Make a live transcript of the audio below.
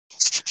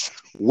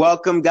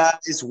Welcome,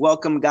 guys.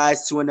 Welcome,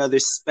 guys, to another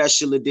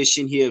special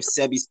edition here of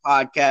Sebi's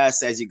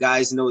podcast. As you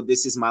guys know,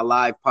 this is my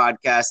live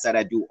podcast that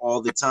I do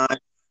all the time.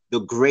 The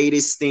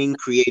greatest thing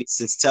created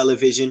since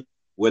television.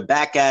 We're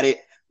back at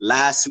it.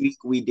 Last week,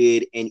 we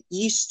did an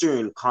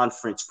Eastern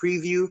Conference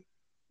preview.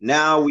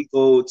 Now we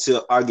go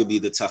to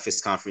arguably the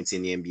toughest conference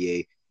in the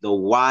NBA, the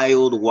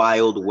Wild,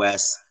 Wild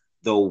West,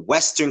 the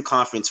Western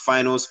Conference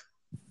Finals.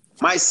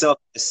 Myself,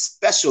 a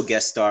special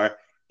guest star,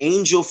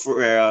 Angel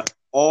Ferreira,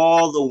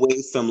 all the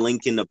way from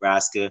Lincoln,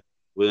 Nebraska.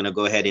 We're going to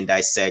go ahead and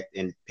dissect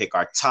and pick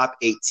our top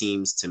 8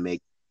 teams to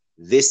make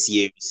this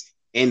year's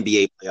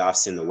NBA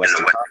playoffs in the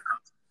Western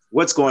Conference.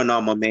 What's going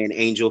on, my man,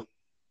 Angel?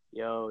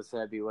 Yo,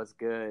 Sebi, what's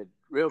good?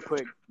 Real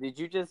quick, did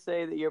you just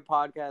say that your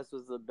podcast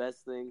was the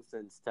best thing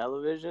since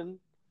television?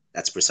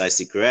 That's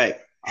precisely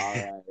correct. All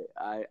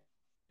right,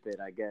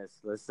 I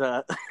guess. Let's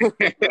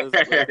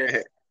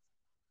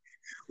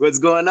What's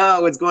going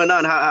on? What's going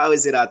on? How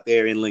is it out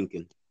there in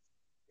Lincoln?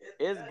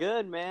 It's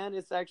good, man.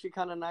 It's actually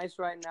kind of nice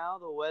right now.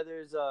 The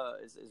weather's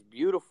is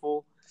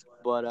beautiful,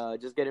 but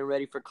just getting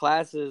ready for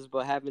classes,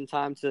 but having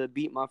time to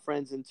beat my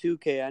friends in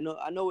 2K. I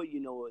know what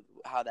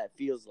how that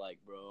feels like,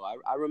 bro.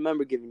 I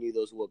remember giving you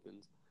those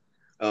whoopings.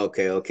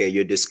 Okay.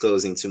 You're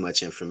disclosing too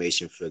much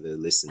information for the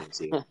listeners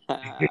here.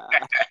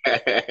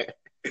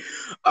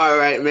 All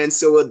right, man.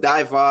 So we'll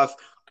dive off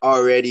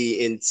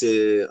already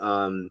into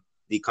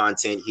the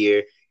content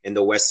here in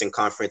the Western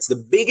Conference. The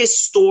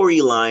biggest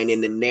storyline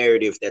in the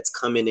narrative that's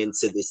coming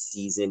into this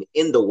season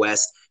in the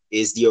West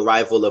is the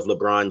arrival of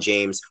LeBron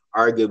James,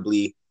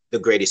 arguably the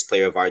greatest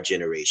player of our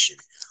generation.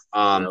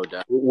 No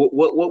doubt.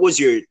 What was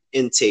your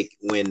intake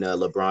when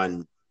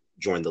LeBron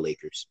joined the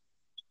Lakers?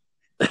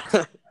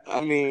 I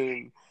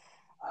mean,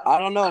 I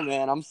don't know,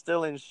 man. I'm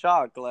still in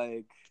shock.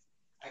 Like,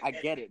 I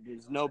get it.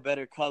 There's no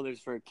better colors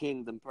for a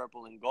king than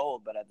purple and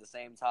gold, but at the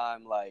same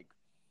time, like,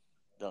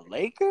 the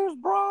Lakers,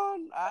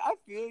 Bron, I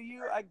feel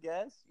you, I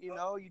guess. You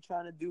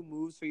trying to do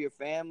moves for your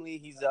family.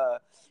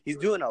 He's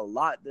doing a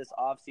lot this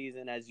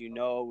offseason, as you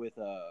know, with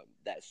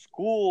that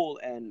school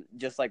and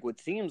just like what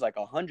seems like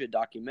 100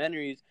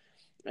 documentaries.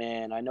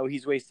 And I know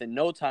he's wasting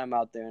no time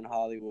out there in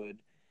Hollywood.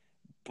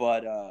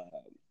 But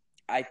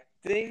I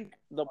think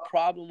the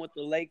problem with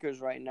the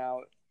Lakers right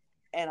now,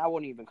 and I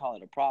wouldn't even call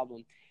it a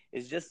problem,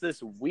 is just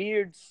this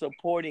weird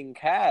supporting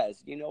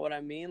cast. You know what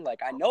I mean? Like,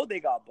 I know they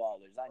got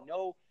ballers. I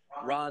know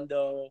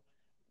Rondo,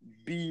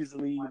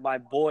 Beasley, my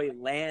boy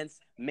Lance,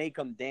 Make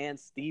 'em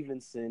Dance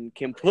Stevenson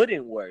can put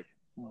in work.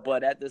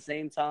 But at the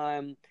same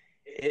time,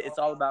 it's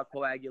all about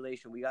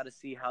coagulation. We got to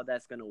see how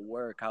that's going to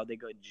work, how they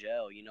go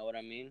gel. You know what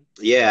I mean?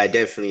 Yeah, I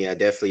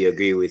definitely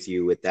agree with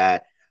you with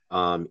that.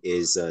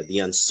 Is the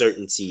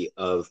uncertainty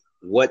of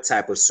what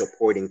type of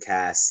supporting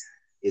cast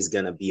is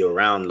going to be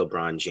around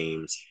LeBron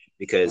James,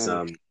 because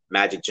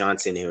Magic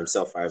Johnson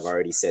himself, I've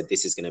already said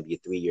this is going to be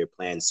a 3-year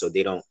plan, so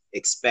they don't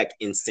expect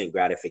instant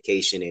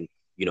gratification and,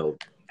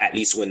 at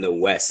least win the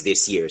West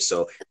this year.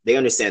 So they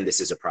understand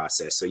this is a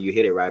process. So you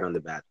hit it right on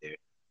the bat there.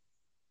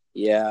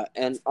 Yeah,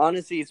 and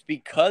honestly, it's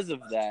because of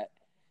that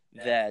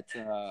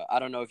I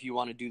don't know if you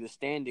want to do the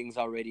standings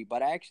already,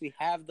 but I actually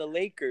have the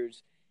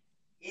Lakers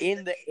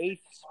in the 8th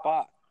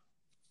spot.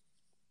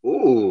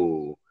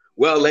 Ooh.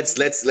 Well, let's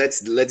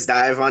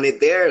dive on it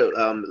there.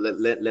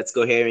 Let's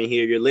go ahead and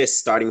hear your list,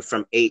 starting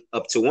from 8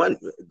 up to 1.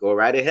 Go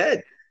right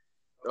ahead.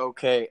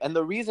 Okay, and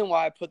the reason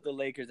why I put the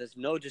Lakers is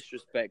no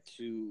disrespect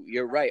to,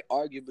 you're right,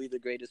 arguably the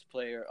greatest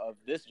player of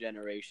this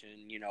generation.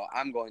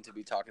 I'm going to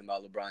be talking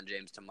about LeBron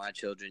James to my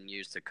children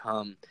years to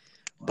come.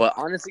 But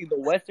honestly, the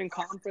Western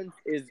Conference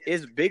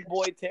is big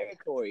boy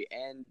territory,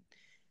 and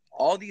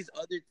all these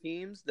other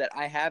teams that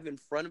I have in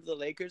front of the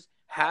Lakers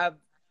have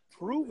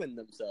proven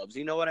themselves.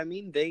 You know what I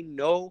mean? They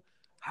know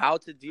how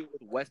to deal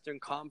with Western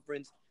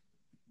Conference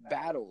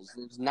battles.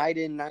 There's night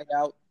in, night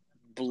out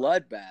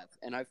bloodbath.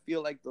 And I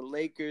feel like the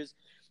Lakers,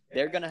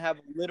 they're going to have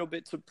a little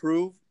bit to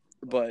prove.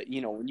 But,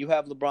 when you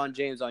have LeBron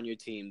James on your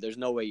team, there's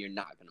no way you're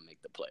not going to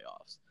make the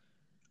playoffs.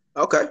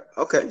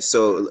 Okay.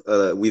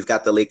 So we've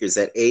got the Lakers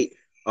at 8.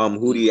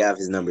 Who do you have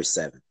as number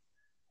 7?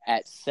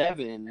 At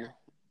 7,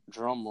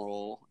 drum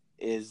roll,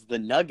 is the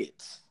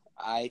Nuggets.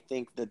 I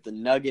think that the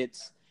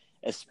Nuggets,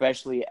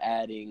 especially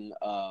adding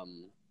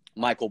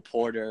Michael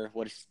Porter,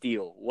 what a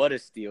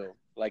steal.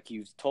 Like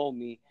you've told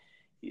me,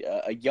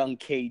 a young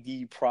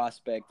KD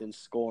prospect in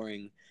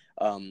scoring.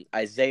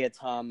 Isaiah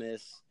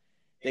Thomas.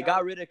 They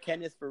got rid of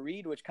Kenneth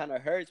Faried, which kind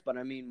of hurts, but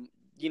I mean,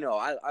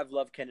 I've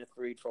loved Kenneth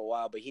Faried for a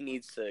while, but he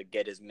needs to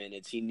get his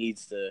minutes. He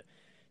needs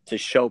to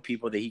show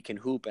people that he can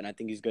hoop, and I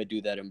think he's going to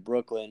do that in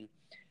Brooklyn.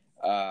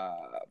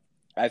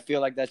 I feel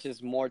like that's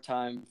just more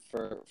time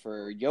for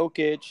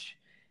Jokic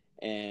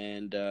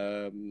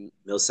and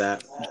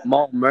Millsap,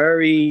 Jamal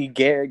Murray,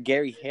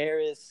 Gary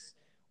Harris,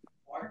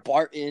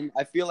 Barton.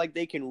 I feel like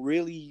they can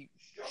really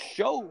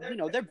show,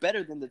 they're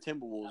better than the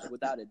Timberwolves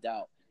without a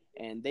doubt.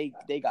 And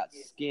they got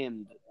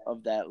skimmed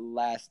of that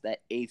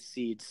 8th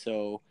seed.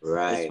 So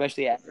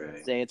especially at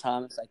Isaiah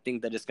Thomas, I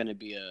think that it's going to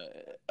be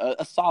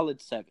a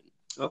solid 7.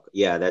 Okay.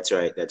 Yeah, that's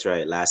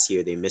right. Last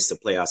year they missed the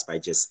playoffs by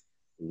just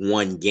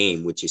one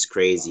game, which is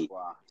crazy.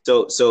 Wow.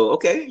 So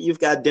okay, you've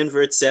got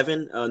Denver at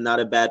 7. Not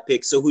a bad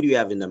pick. So who do you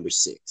have in number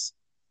 6?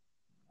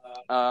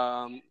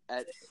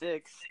 At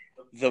 6,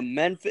 the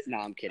Memphis. No,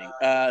 I'm kidding.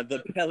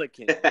 The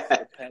Pelicans.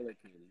 The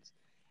Pelicans.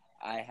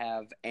 I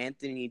have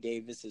Anthony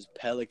Davis's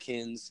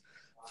Pelicans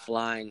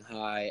flying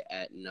high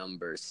at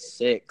number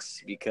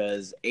 6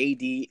 because AD.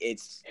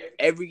 It's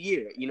every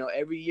year.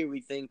 Every year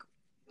we think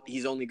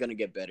he's only going to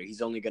get better.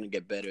 He's only going to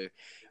get better.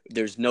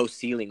 There's no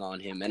ceiling on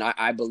him, and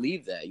I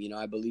believe that.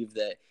 I believe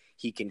that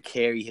he can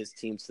carry his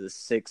team to the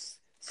 6th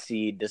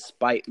seed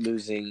despite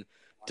losing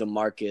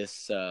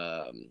DeMarcus,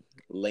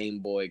 lame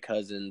boy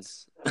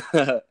Cousins,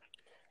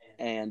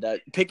 and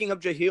picking up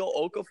Jahlil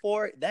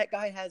Okafor. That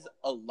guy has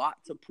a lot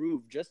to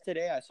prove. Just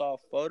today, I saw a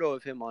photo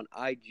of him on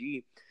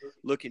IG,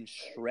 looking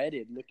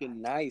shredded,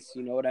 looking nice.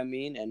 You know what I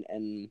mean?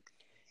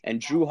 And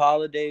Drew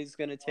Holiday is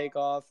gonna take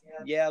off.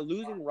 Yeah,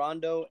 losing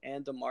Rondo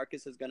and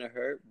DeMarcus is gonna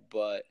hurt,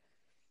 but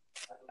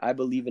I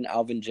believe in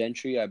Alvin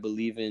Gentry. I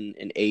believe in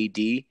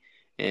AD,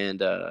 and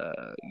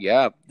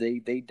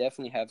they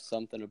definitely have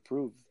something to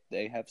prove.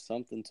 They have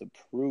something to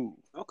prove.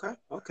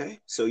 Okay.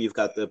 So you've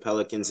got the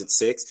Pelicans at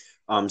 6.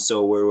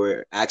 So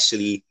we're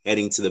actually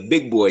heading to the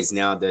big boys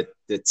now, the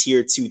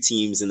tier 2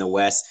 teams in the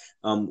West.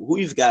 Who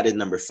you've got at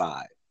number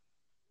 5?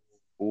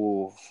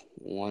 Ooh,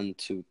 1,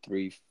 2,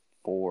 3,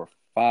 4,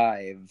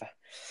 5.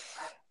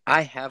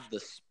 I have the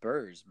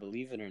Spurs,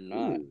 believe it or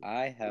not. Ooh,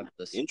 I have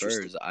the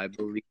Spurs. I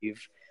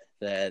believe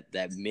that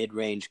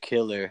mid-range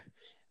killer,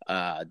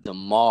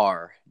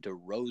 DeMar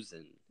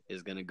DeRozan,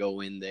 is going to go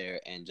in there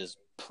and just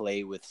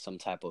play with some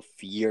type of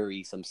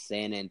fury, some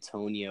San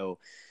Antonio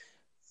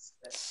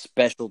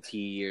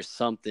specialty or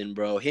something,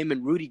 bro. Him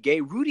and Rudy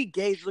Gay. Rudy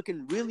Gay's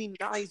looking really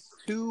nice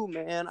too,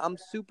 man. I'm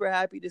super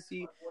happy to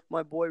see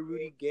my boy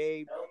Rudy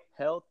Gay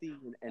healthy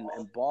and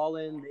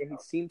balling. They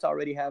seem to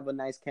already have a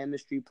nice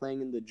chemistry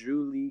playing in the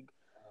Drew League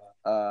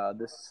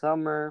this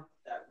summer.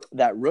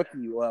 That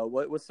rookie,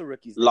 what's the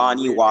rookie's name?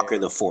 Lonnie Walker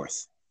the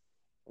 4th.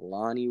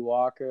 Lonnie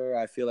Walker,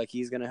 I feel like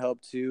he's going to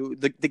help too.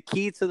 The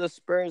key to the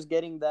Spurs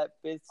getting that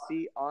 5th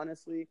seat,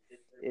 honestly,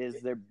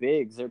 is their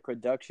bigs, their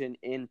production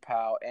in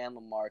Powell and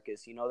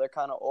LaMarcus. They're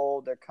kind of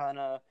old, they're kind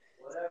of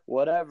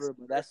whatever,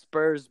 but that's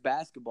Spurs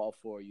basketball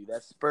for you.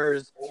 That's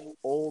Spurs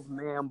old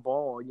man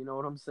ball. You know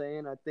what I'm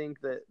saying? I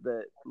think that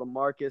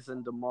LaMarcus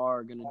and DeMar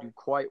are going to do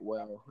quite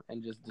well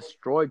and just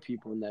destroy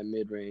people in that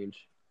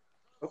mid-range.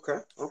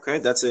 Okay.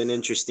 That's an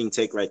interesting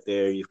take right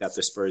there. You've got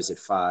the Spurs at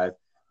 5.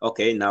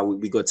 Okay, now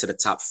we go to the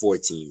top 4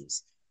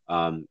 teams,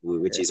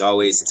 which is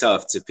always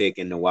tough to pick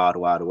in the Wild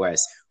Wild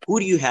West. Who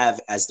do you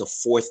have as the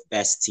 4th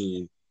best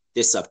team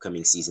this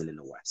upcoming season in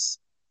the West?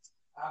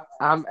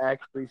 I'm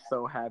actually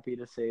so happy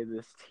to say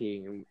this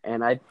team,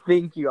 and I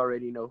think you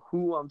already know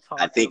who I'm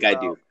talking about. I think I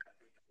do.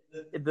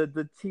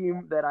 The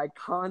team that I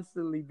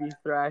constantly be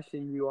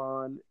thrashing you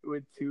on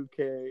with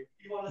 2K.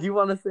 Do you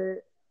want to say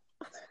it?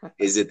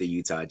 Is it the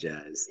Utah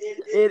Jazz?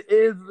 It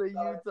is the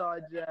Utah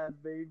Jazz,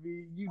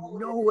 baby. You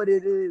know what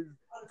it is.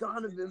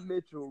 Donovan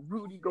Mitchell,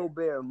 Rudy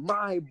Gobert,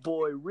 my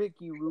boy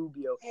Ricky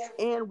Rubio,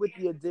 and with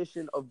the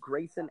addition of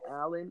Grayson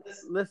Allen,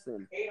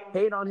 listen,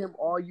 hate on him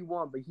all you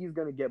want, but he's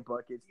going to get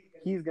buckets.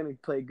 He's going to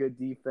play good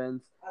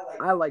defense.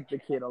 I like the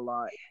kid a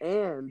lot.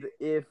 And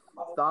if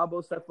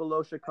Thabo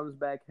Sefolosha comes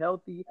back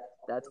healthy,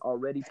 that's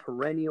already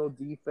perennial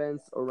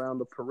defense around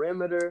the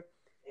perimeter.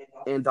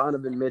 And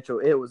Donovan Mitchell,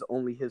 it was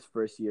only his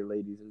first year,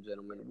 ladies and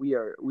gentlemen. We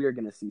are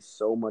going to see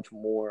so much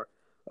more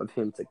of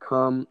him to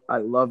come. I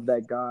love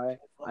that guy.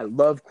 I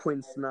love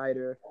Quinn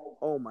Snyder.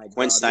 Oh, my God.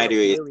 Quinn Snyder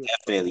is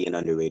definitely an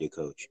underrated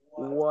coach.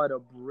 What a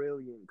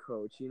brilliant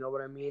coach. You know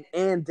what I mean?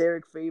 And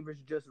Derek Favors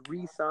just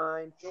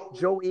re-signed.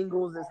 Joe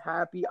Ingles is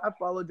happy. I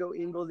follow Joe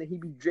Ingles, and he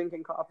be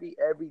drinking coffee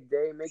every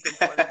day, making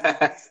fun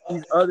of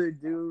these other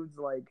dudes.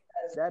 Like,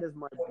 that is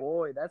my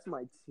boy. That's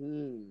my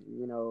team.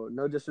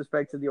 No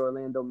disrespect to the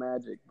Orlando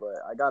Magic, but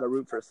I got to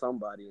root for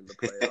somebody in the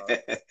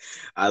playoffs.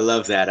 I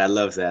love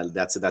that.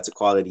 That's a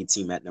quality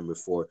team at number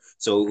 4.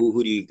 So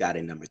who do you got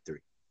in number 3?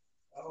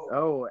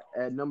 Oh,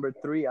 at number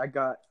 3, I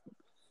got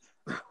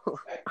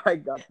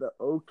the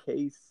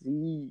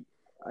OKC.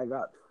 I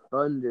got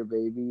Thunder,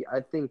 baby. I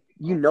think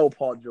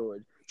Paul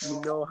George.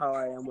 You know how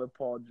I am with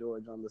Paul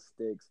George on the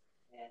sticks.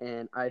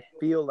 And I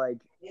feel like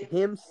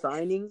him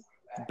signing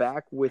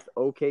back with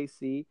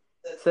OKC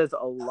says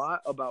a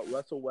lot about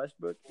Russell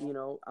Westbrook.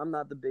 I'm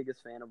not the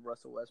biggest fan of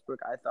Russell Westbrook.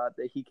 I thought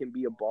that he can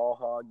be a ball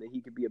hog, that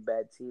he could be a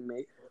bad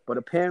teammate, but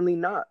apparently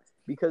not.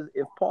 Because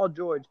if Paul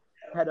George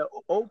had an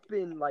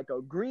open, like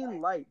a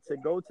green light to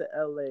go to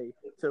LA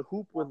to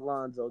hoop with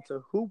Lonzo,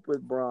 to hoop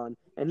with Bron,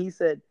 and he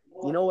said,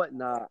 you know what?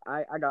 Nah,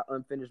 I got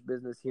unfinished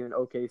business here in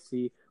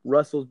OKC.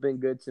 Russell's been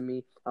good to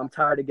me. I'm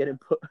tired of getting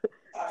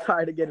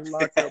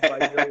locked up by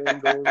Joe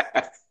Ingles.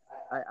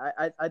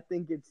 I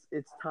think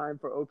it's time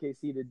for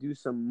OKC to do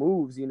some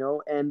moves,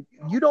 and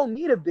you don't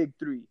need a big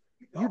 3.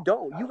 You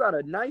don't. You got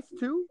a nice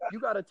 2. You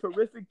got a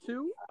terrific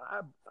 2.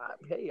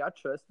 I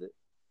trust it.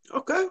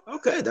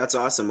 Okay, that's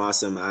awesome.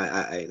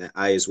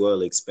 I as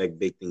well expect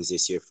big things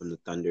this year from the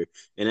Thunder,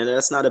 and then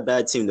that's not a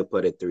bad team to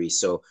put at three.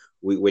 So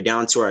we're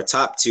down to our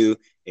top two,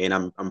 and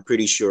I'm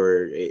pretty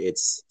sure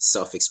it's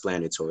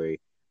self-explanatory.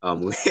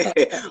 Who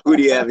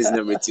do you have as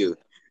number two?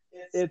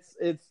 It's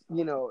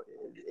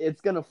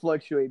it's gonna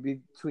fluctuate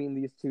between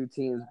these two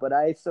teams, but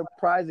I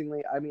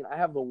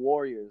have the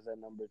Warriors at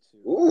number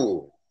two.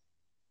 Ooh,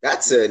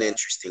 that's an Yeah,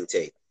 interesting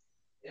take.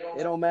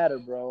 it don't matter,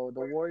 bro. The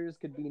Warriors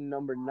could be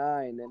number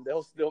nine and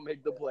they'll still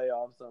make the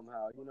playoffs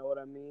somehow. You know what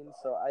I mean?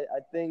 So I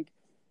think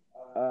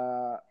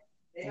uh,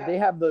 they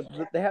have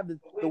the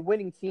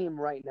winning team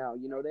right now.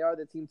 You know, they are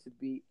the team to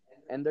beat,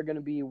 and they're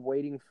gonna be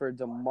waiting for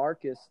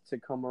DeMarcus to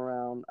come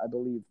around. I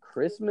believe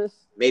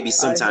Christmas. Maybe I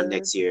sometime heard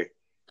next year.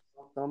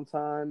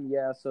 sometime.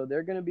 Yeah, so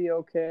they're gonna be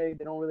okay.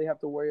 They don't really have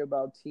to worry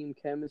about team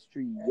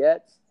chemistry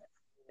yet.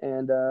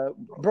 And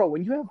bro,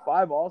 when you have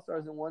five All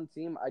Stars in one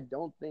team, I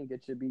don't think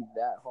it should be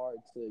that hard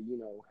to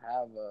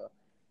have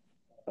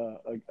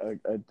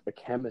a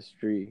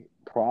chemistry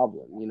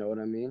problem. You know what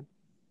I mean?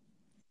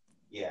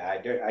 Yeah,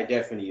 I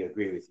definitely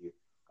agree with you.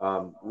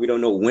 We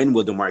don't know when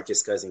will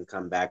DeMarcus Cousins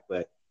come back,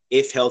 but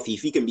if healthy,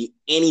 if he can be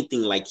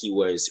anything like he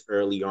was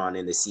early on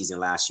in the season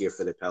last year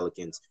for the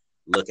Pelicans,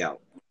 look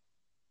out.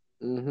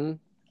 Mm-hmm.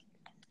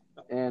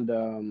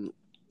 And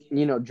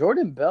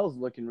Jordan Bell's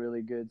looking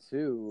really good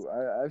too.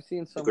 I've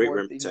seen A some great work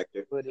rim that he's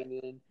protector. putting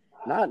in.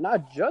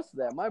 Not just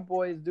that. My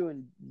boy is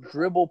doing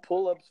dribble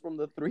pull ups from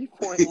the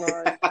 3-point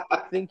line,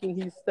 thinking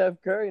he's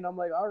Steph Curry, and I'm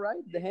like, all right,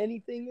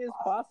 anything is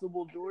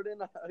possible, Jordan.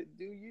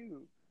 Do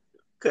you?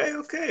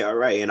 Okay, all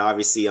right. And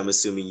obviously, I'm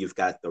assuming you've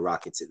got the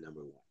Rockets at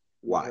number one.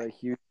 Why? The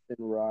Houston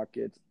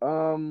Rockets.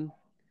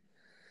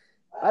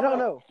 I don't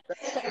know.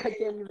 I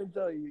can't even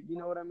tell you. You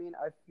know what I mean?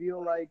 I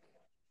feel like,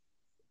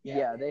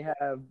 yeah, they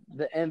have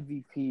the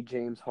MVP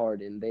James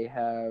Harden. They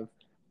have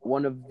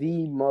one of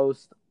the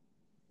most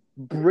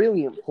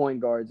brilliant point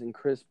guards in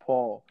Chris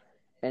Paul.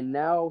 And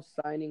now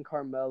signing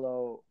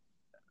Carmelo,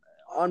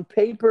 on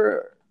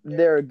paper,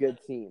 they're a good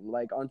team.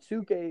 Like on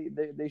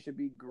 2K, they should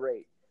be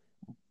great.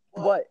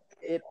 But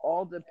it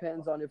all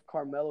depends on if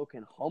Carmelo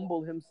can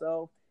humble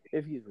himself,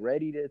 if he's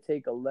ready to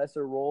take a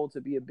lesser role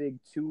to be a big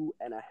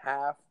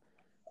 2.5.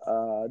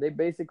 They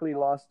basically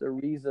lost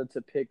Ariza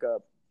to pick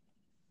up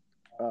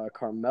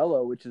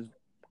Carmelo, which is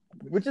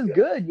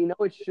good. You know,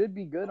 it should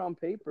be good on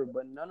paper,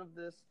 but none of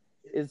this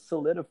is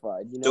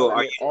solidified. You know, So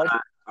and it all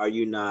are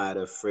you not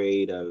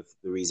afraid of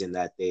the reason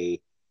that they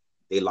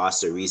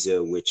lost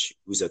Ariza,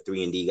 who's a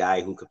 3 and D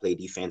guy who could play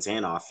defense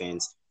and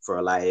offense for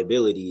a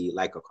liability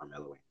like a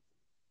Carmelo?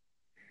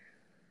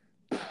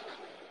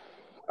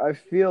 I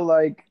feel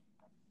like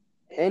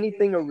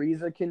anything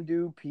Ariza can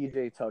do,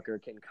 PJ Tucker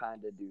can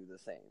kind of do the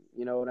same.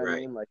 You know what I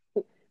Right. mean? Like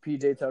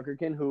PJ Tucker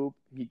can hoop,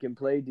 he can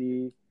play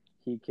D,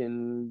 he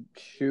can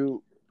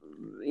shoot.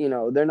 You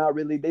know, they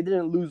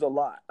didn't lose a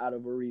lot out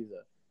of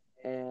Ariza.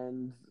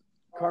 And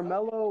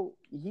Carmelo,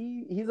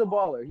 he's a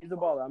baller. He's a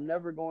baller. I'm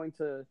never going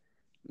to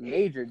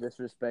major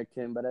disrespect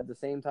him, but at the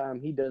same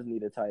time, he does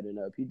need to tighten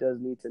up. He does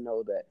need to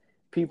know that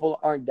people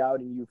aren't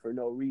doubting you for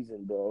no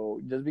reason, bro.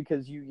 Just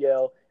because you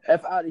yell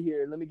 "F out of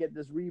here, let me get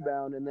this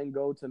rebound," and then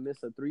go to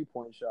miss a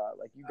 3-point shot,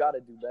 like you got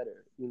to do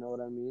better. You know what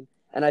I mean?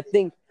 And I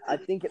think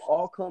it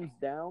all comes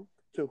down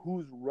to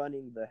who's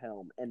running the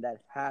helm, and that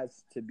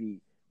has to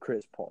be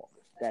Chris Paul.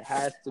 That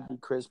has to be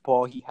Chris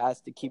Paul. He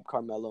has to keep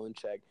Carmelo in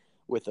check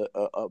with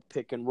a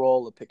pick and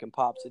roll, a pick and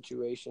pop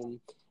situation.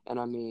 And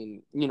I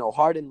mean,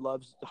 Harden's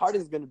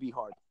going to be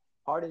Harden.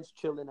 Harden's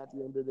chilling at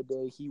the end of the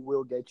day. He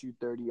will get you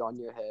 30 on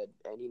your head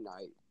any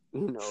night,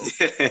 you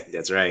know.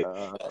 That's right.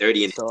 Uh,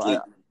 30 and so 8.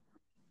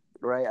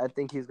 right, I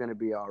think he's going to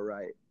be all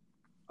right.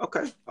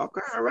 Okay, all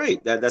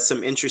right. That's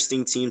some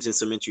interesting teams and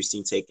some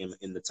interesting take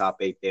in the top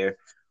 8 there.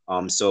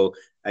 So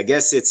I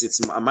guess it's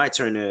my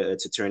turn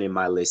to turn in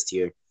my list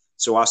here.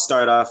 So I'll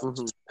start off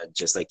Mm-hmm.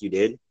 just like you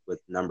did with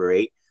number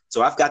 8.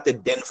 So I've got the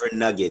Denver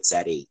Nuggets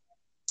at 8,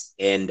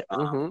 and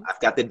Mm-hmm. I've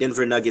got the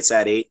Denver Nuggets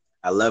at 8.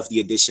 I love the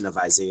addition of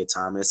Isaiah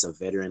Thomas, a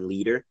veteran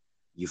leader.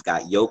 You've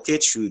got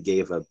Jokic, who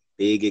gave a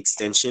big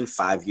extension,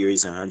 5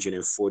 years,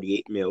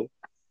 148 mil.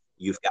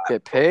 You've got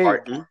Get paid.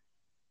 Barton.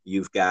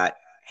 You've got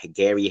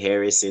Gary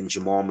Harris and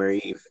Jamal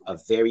Murray, a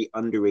very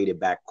underrated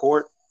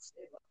backcourt.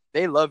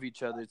 They love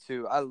each other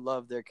too. I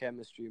love their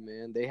chemistry,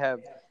 man. They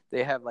have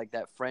like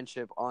that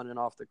friendship on and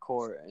off the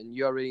court, and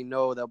you already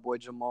know that boy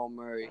Jamal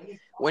Murray,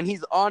 when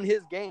he's on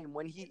his game,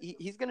 when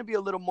he's gonna be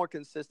a little more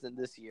consistent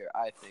this year,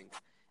 I think,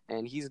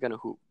 and he's gonna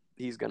hoop.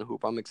 He's gonna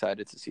hoop. I'm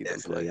excited to see them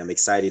Definitely, play. I'm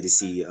excited to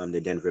see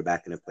the Denver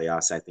back in the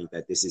playoffs. I think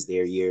that this is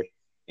their year,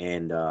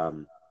 and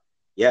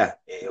yeah,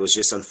 it was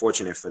just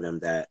unfortunate for them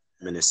that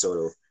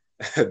Minnesota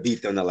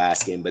beat them the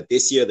last game. But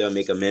this year they'll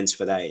make amends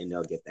for that, and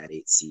they'll get that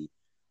 8 seed.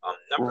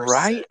 Number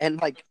Right? 7,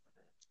 And like,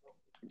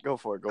 go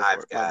for it. I've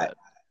My got bad.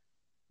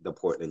 the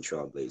Portland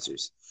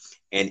Trailblazers,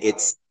 and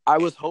I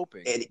was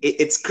hoping.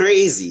 it's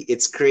crazy.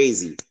 It's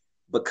crazy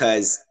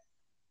because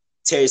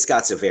Terry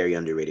Scott's a very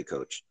underrated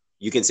coach.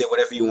 You can say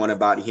whatever you want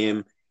about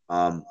him,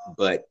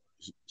 but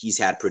he's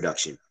had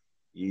production.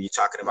 You're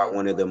talking about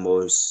one of the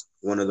most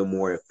one of the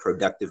more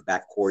productive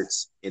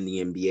backcourts in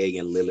the NBA,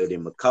 and Lillard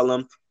and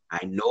McCollum.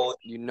 I know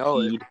you know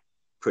it.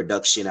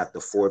 production at the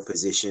 4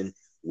 position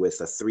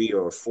with a 3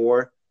 or a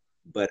 4,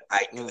 but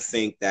I do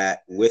think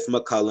that with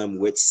McCollum,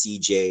 with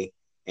CJ,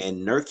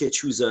 and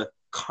Nurkic, who's a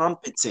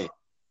competent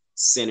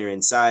center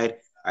inside,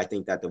 I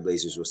think that the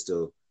Blazers will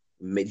still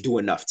do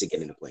enough to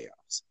get in the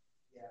playoffs.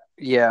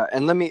 Yeah,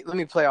 and let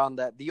me play on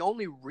that. The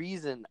only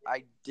reason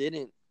I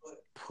didn't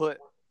put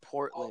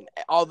Portland,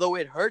 although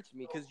it hurts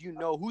me, because you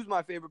know who's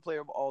my favorite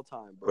player of all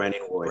time, bro?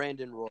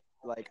 Brandon Roy.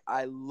 Like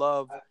I've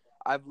loved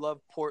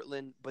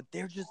Portland, but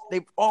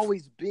they've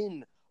always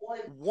been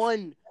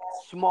one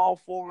small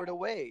forward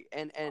away.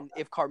 And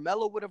if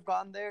Carmelo would have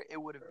gone there, it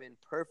would have been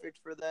perfect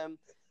for them.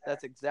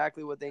 That's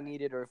exactly what they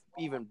needed, or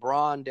even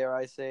Braun, dare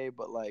I say.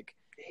 But like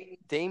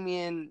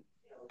Damian,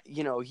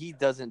 you know, he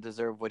doesn't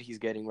deserve what he's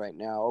getting right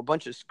now. A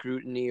bunch of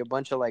scrutiny, a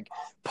bunch of like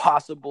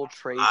possible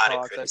trade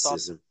talks.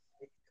 Criticism.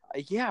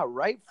 Yeah,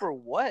 right. For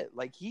what?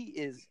 Like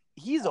he's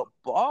a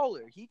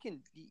baller. He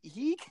can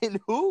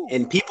hoop.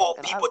 And people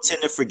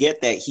tend to forget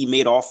that he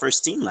made all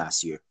first team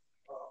last year.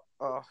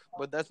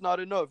 But that's not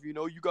enough. You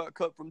know, you got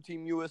cut from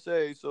Team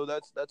USA, so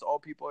that's all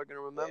people are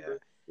gonna remember. Yeah,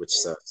 which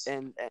sucks.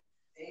 And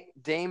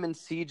Dame and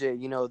CJ,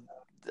 you know,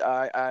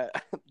 I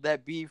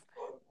that beef,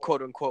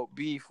 quote unquote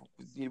beef,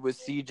 with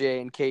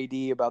CJ and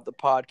KD about the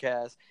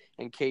podcast,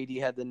 and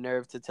KD had the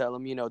nerve to tell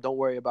him, you know, don't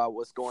worry about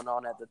what's going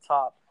on at the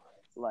top.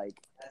 Like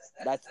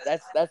that's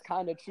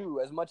kind of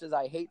true. As much as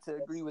I hate to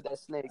agree with that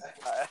snake,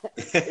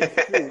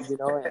 it's true, you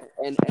know.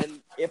 And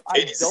if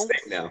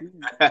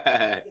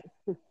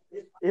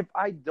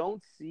I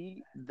don't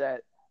see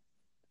that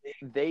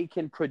they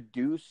can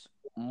produce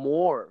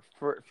more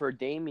for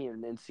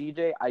Damian and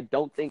CJ, I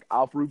don't think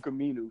Al-Farouq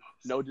Aminu,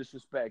 no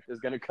disrespect,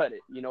 is going to cut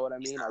it. You know what I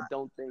mean? I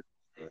don't think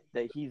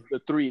that he's the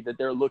 3 that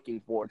they're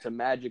looking for to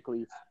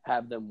magically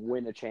have them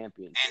win a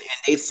championship.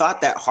 And they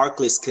thought that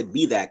Harkless could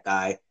be that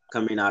guy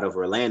coming out of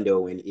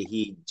Orlando, and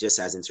he just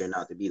hasn't turned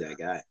out to be that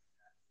guy.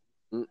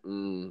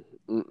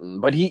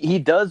 But he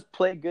does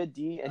play good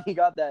D, and he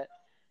got that.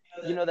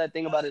 You know that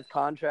thing about his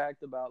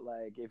contract about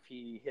like if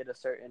he hit a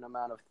certain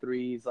amount of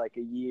threes like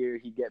a year,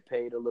 he'd get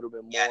paid a little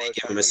bit more. Yeah, they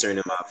give him a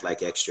certain amount of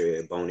like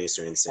extra bonus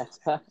or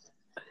incentive.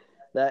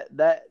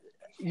 that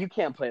you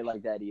can't play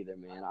like that either,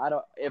 man.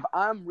 If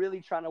I'm really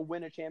trying to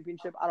win a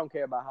championship, I don't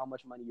care about how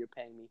much money you're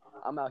paying me.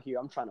 I'm out here.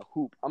 I'm trying to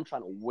hoop. I'm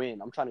trying to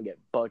win. I'm trying to get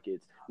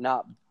buckets,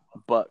 not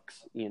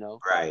bucks. You know.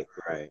 Right.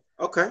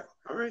 Okay.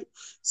 All right.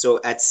 So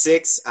at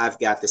 6, I've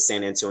got the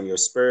San Antonio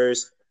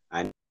Spurs.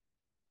 I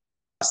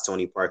lost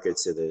Tony Parker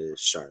to the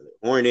Charlotte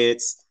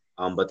Hornets.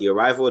 But the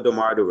arrival of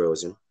DeMar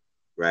DeRozan,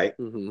 right?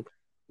 They're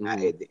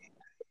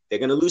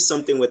going to lose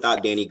something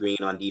without Danny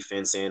Green on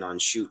defense and on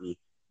shooting.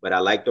 But I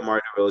like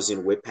DeMar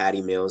DeRozan with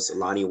Patty Mills.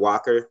 Lonnie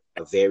Walker,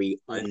 a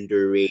very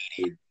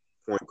underrated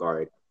point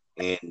guard.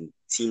 And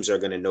teams are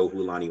going to know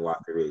who Lonnie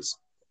Walker is.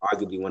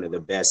 Arguably one of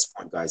the best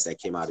point guards that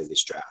came out of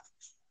this draft.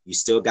 You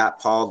still got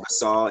Paul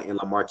Gasol and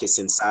LaMarcus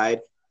inside.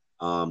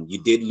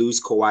 You did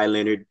lose Kawhi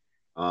Leonard,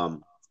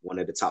 one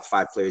of the top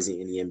 5 players in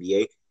the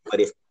NBA. But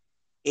if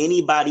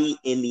anybody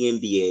in the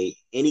NBA,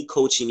 any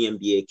coach in the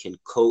NBA can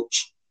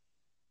coach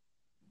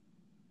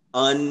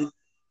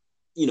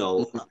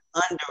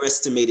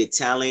underestimated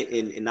talent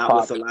and not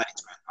with a lot,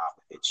 it's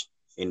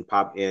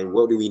Popovich. And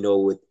what do we know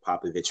with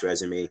Popovich's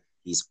resume?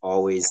 He's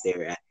always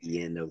there at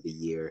the end of the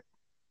year.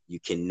 You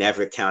can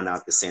never count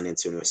out the San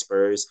Antonio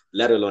Spurs,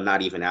 let alone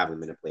not even have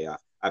them in the playoff.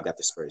 I've got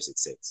the Spurs at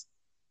 6.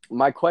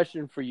 My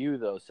question for you,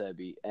 though,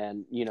 Sebi,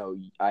 and, you know,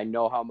 I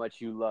know how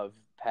much you love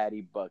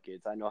Patty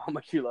Buckets. I know how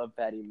much you love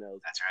Patty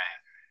Mills. That's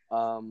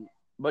right.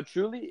 But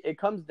truly, it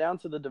comes down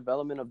to the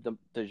development of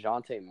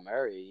DeJounte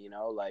Murray, you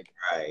know? Like,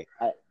 right.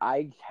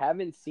 I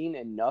haven't seen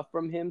enough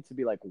from him to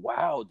be like,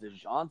 wow,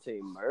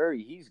 DeJounte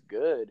Murray, he's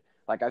good.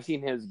 Like, I've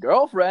seen his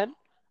girlfriend.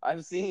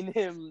 I've seen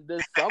him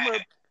this summer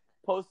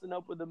posting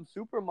up with him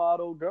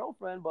supermodel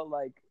girlfriend. But,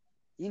 like,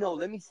 you know,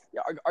 let me see.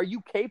 Are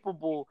you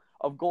capable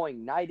of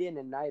going night in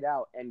and night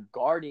out and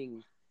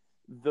guarding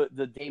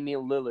the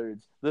Damian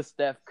Lillards, the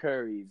Steph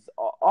Currys,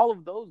 all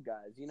of those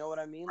guys? You know what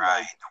I mean? Right.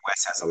 Like, the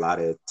West has a lot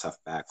of tough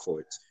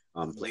backcourts.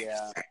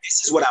 Yeah.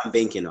 This is what I'm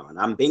banking on.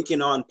 I'm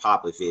banking on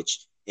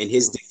Popovich and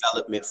his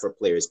development for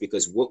players,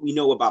 because what we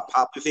know about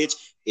Popovich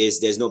is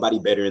there's nobody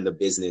better in the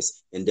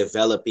business in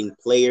developing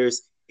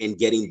players and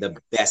getting the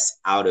best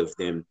out of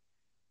them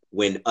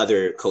when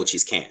other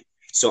coaches can.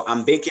 So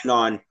I'm banking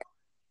on,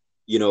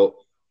 you know,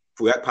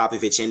 Greg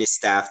Popovich and his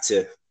staff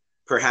to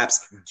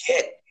perhaps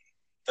get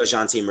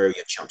DeJounte Murray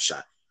a jump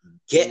shot,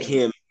 get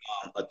him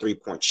a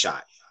three-point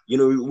shot. You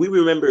know, we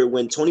remember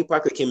when Tony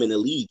Parker came in the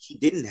league, he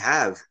didn't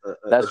have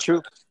That's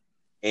true.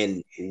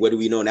 And what do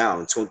we know now?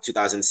 In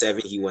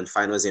 2007, he won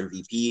Finals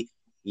MVP.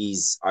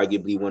 He's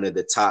arguably one of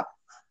the top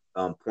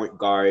point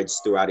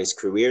guards throughout his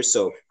career.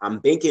 So I'm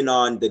banking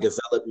on the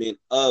development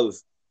of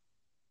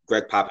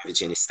Greg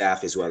Popovich and his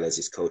staff as well as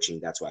his coaching.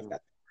 That's why I've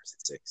got the first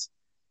at 6.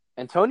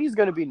 And Tony's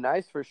going to be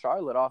nice for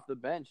Charlotte off the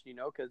bench, you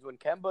know, because when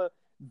Kemba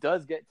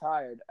does get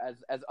tired,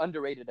 as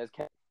underrated as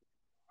Kemba,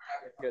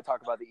 I'm going to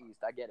talk about the East,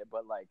 I get it,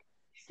 but, like,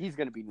 he's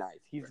gonna be nice.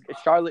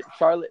 Charlotte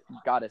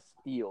got a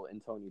steal in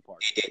Tony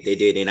Parker. They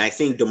did, and I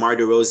think DeMar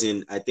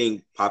DeRozan. I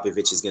think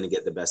Popovich is going to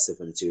get the best of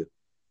him too.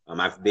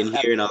 I've been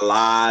hearing a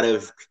lot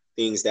of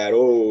things that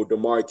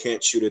DeMar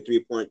can't shoot a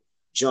 3-point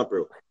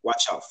jumper.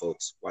 Watch out,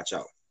 folks. Watch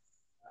out.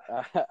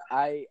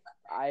 I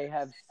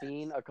have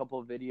seen a couple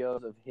of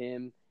videos of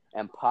him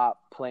and Pop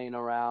playing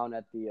around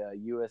at the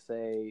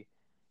USA,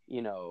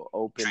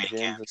 open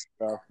gyms and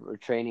stuff, or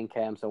training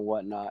camps and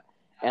whatnot.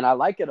 And I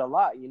like it a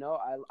lot,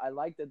 I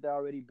like that they're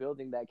already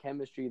building that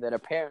chemistry that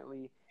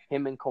apparently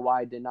him and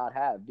Kawhi did not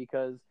have,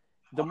 because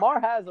DeMar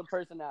has a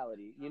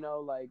personality,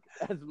 like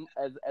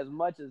as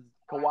much as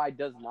Kawhi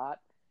does not,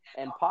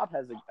 and Pop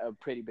has a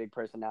pretty big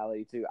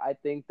personality too. I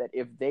think that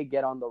if they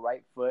get on the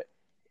right foot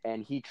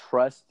and he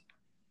trusts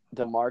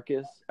DeMar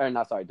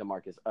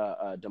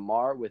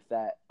with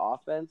that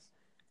offense,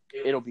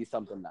 it'll be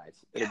something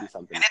nice. It'll be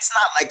something. And it's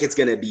not like it's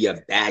gonna be a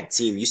bad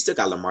team. You still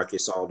got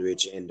LaMarcus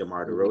Aldridge and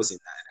DeMar DeRozan.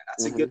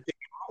 That's a good pick.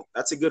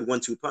 That's a good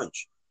 1-2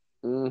 punch.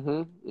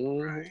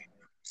 Right.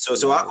 So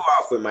I'll go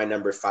off with my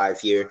number 5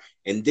 here,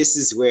 and this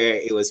is where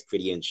it was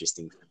pretty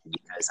interesting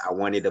because I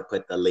wanted to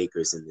put the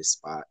Lakers in this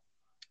spot.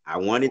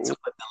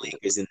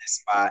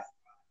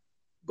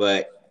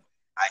 But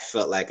I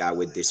felt like I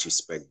would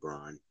disrespect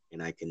Bron,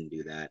 and I couldn't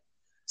do that.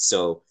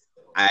 So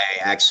I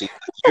actually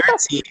put your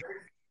team.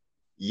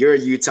 Your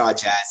Utah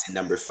Jazz at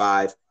number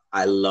 5.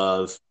 I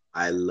love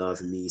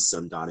me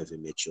some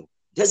Donovan Mitchell.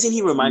 Doesn't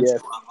he remind you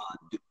of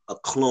a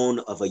clone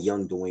of a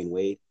young Dwayne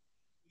Wade?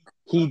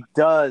 He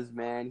does,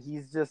 man.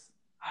 He's just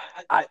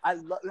I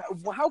love.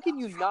 How can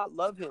you not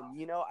love him?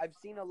 I've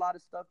seen a lot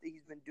of stuff that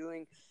he's been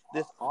doing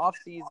this off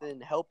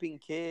season, helping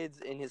kids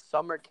in his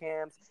summer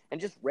camps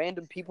and just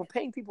random people,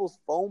 paying people's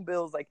phone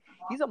bills. Like,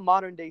 he's a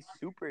modern day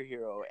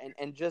superhero,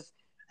 and just.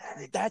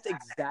 That's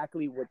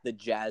exactly what the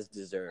Jazz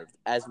deserved.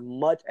 As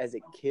much as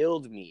it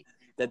killed me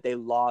that they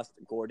lost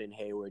Gordon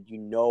Hayward,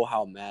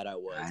 how mad I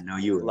was. I know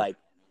you were. Like,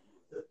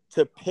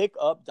 to pick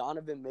up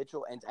Donovan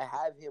Mitchell and to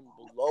have him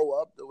blow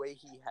up the way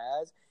he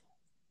has.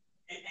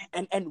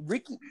 And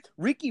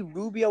Ricky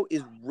Rubio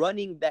is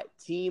running that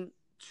team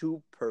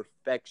to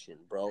perfection,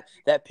 bro.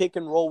 That pick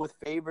and roll with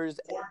Favors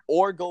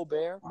or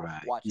Gobert.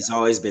 Right. He's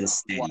always been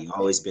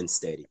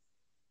steady.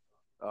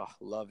 Oh,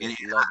 love it.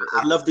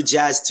 I love the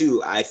Jazz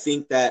too. I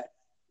think that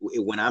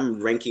when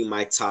I'm ranking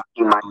my top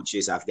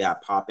coaches, I've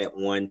got Pop at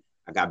 1.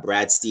 I got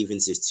Brad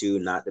Stevens at 2,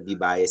 not to be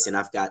biased, and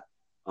I've got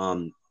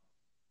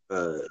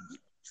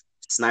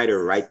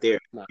Snyder right there.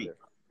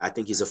 I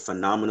think he's a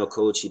phenomenal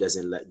coach. He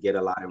doesn't get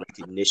a lot of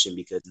recognition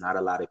because not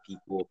a lot of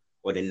people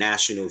or the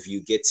national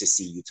view get to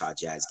see Utah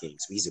Jazz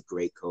games. So he's a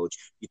great coach.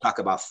 You talk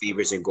about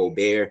Favors and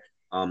Gobert,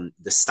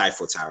 the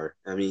Stifle Tower.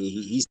 I mean,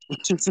 he's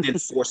just an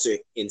enforcer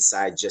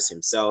inside just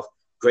himself.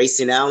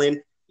 Grayson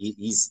Allen,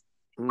 he's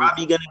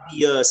probably going to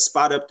be a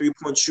spot-up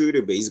 3-point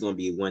shooter, but he's going to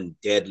be one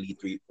deadly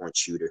 3-point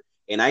shooter.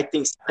 And I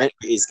think Snyder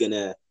is going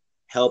to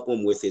help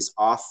him with his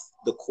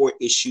off-the-court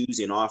issues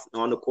and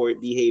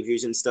on-the-court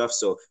behaviors and stuff.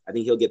 So I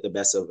think he'll get the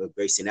best of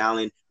Grayson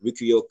Allen.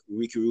 Ricky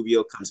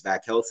Rubio comes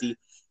back healthy.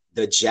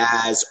 The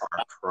Jazz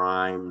are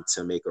primed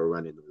to make a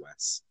run in the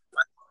West.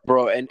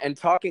 Bro, and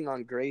talking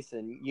on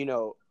Grayson,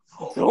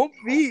 don't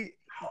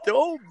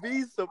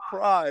be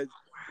surprised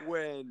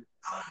when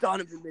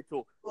Donovan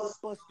Mitchell busts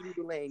through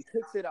the lane,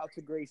 kicks it out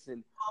to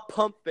Grayson,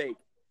 pump fake,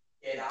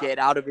 get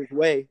out of his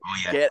way.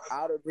 Get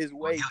out of his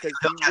way, because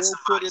he will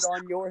put it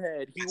on your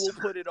head. He will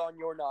put it on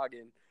your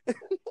noggin. He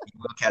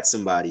will catch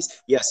some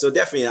bodies. Yeah, so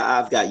definitely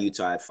I've got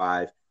Utah at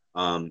 5.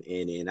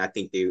 And I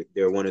think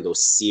they're one of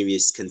those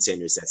serious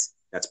contenders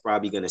that's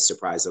probably going to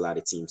surprise a lot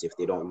of teams if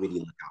they don't really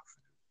look out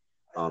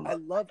for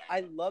them.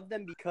 I love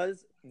them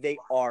because they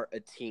are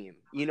a team.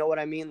 You know what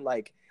I mean?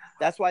 Like,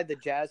 that's why the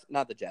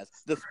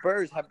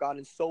Spurs have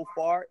gotten so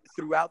far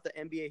throughout the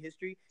NBA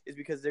history, is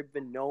because they've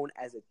been known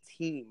as a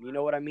team. You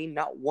know what I mean?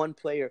 Not one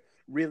player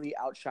really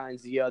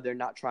outshines the other,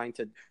 not trying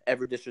to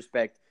ever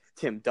disrespect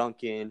Tim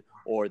Duncan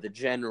or the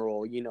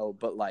general,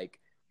 but like,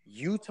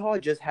 Utah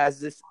just has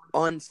this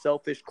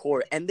unselfish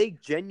core, and they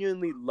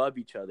genuinely love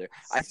each other.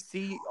 I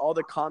see all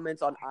the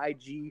comments on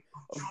IG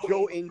of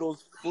Joe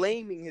Ingles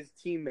flaming his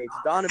teammates,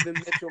 Donovan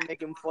Mitchell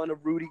making fun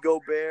of Rudy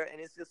Gobert,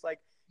 and it's just like,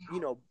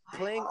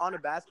 playing on a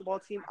basketball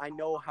team, I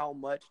know how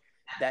much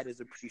that is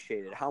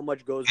appreciated, how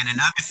much goes. And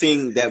another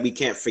thing that we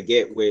can't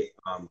forget with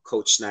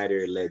Coach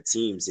Snyder-led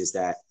teams is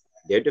that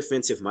they're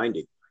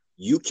defensive-minded.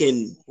 You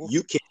can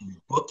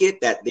book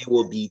it that they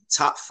will be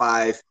top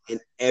 5 in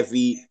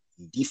every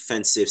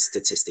defensive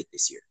statistic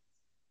this year.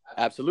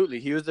 Absolutely.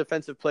 He was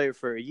defensive player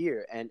for a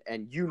year,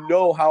 and you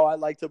know how I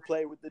like to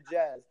play with the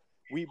Jazz.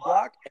 We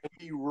block and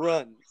we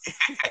run.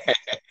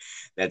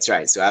 That's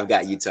right. So I've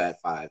got Utah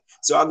at 5.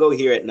 So I'll go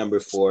here at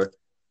number 4.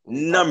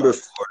 Number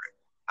 4,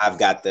 I've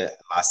got the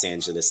Los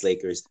Angeles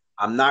Lakers.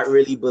 I'm not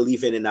really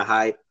believing in the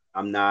hype.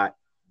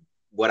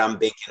 What I'm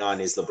banking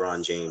on is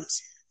LeBron James.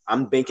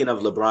 I'm banking of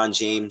LeBron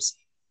James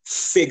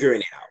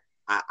figuring it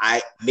out.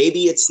 I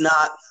maybe it's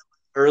not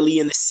early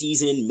in the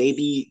season.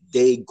 Maybe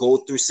they go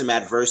through some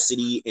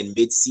adversity in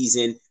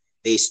midseason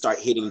they start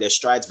hitting their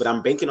strides. But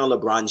I'm banking on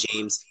LeBron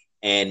James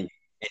and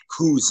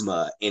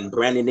Kuzma and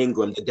Brandon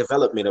Ingram, the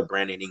development of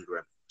Brandon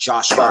Ingram,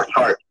 Josh Hart,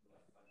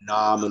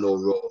 phenomenal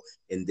role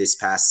in this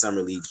past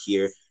summer league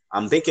here.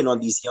 I'm banking on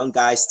these young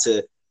guys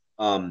to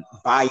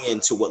buy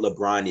into what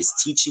LeBron is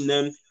teaching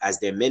them as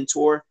their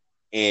mentor,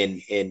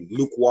 and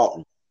Luke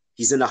Walton.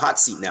 He's in the hot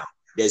seat now.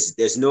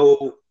 There's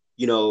no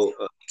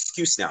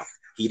excuse now.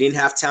 He didn't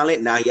have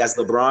talent. Now he has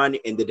LeBron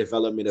and the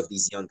development of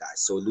these young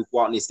guys. So Luke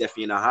Walton is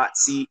definitely in a hot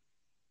seat.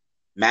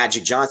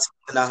 Magic Johnson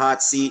in the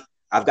hot seat.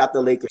 I've got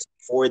the Lakers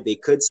forward. They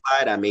could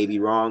slide. I may be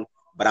wrong,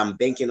 but I'm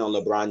banking on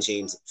LeBron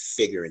James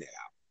figuring it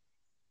out.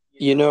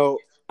 You know,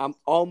 I'm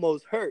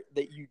almost hurt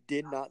that you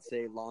did not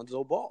say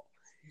Lonzo Ball.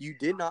 You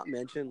did not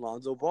mention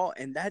Lonzo Ball,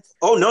 and that's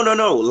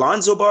no.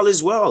 Lonzo Ball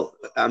as well.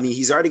 I mean,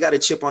 he's already got a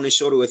chip on his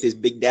shoulder with his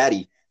big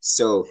daddy.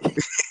 So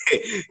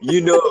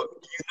you know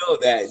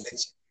that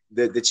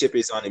the chip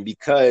is on him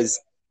because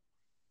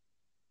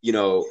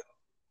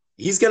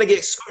he's gonna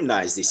get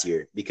scrutinized this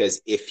year,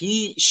 because if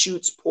he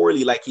shoots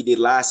poorly like he did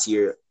last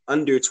year,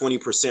 under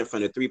 20%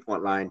 from the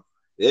 3-point line,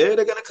 they're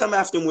gonna come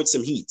after him with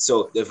some heat.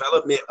 So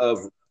development of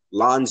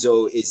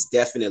Lonzo is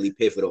definitely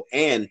pivotal,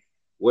 and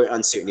we're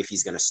uncertain if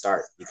he's going to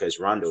start because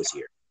Rondo's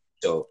here.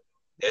 So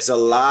there's a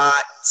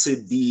lot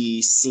to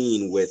be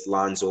seen with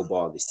Lonzo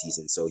Ball this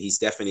season. So he's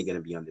definitely going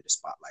to be under the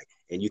spotlight,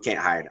 and you can't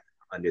hide him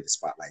under the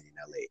spotlight in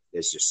LA.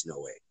 There's just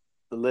no way.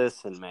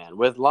 Listen, man,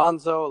 with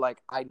Lonzo,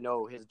 I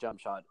know his jump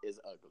shot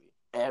is ugly.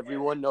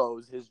 Everyone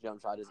knows his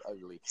jump shot is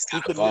ugly.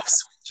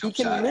 He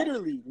can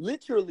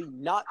literally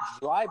not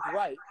drive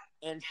right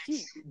and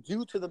shoot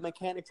due to the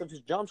mechanics of his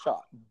jump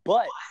shot.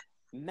 But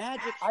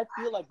Magic, I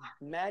feel like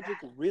Magic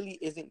really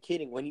isn't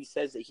kidding when he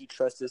says that he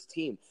trusts his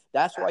team.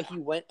 That's why he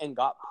went and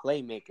got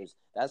playmakers.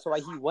 That's why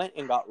he went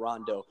and got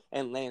Rondo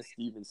and Lance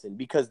Stevenson,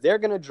 because they're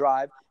going to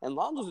drive. And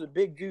Lonzo's a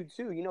big dude,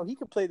 too. He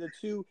can play the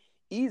two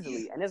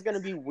easily. And it's going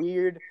to be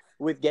weird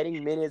with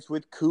getting minutes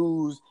with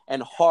Kuz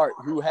and Hart,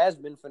 who has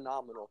been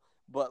phenomenal.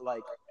 But,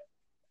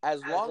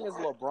 as long as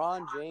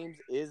LeBron James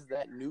is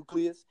that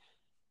nucleus,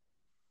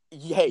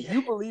 hey,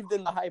 you believed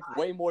in the hype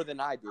way more than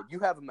I did. You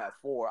have him at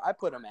 4. I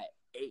put him at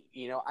 8.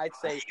 I'd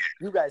say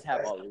you guys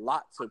have a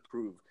lot to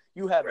prove.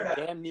 You have a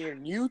damn near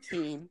new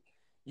team.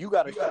 You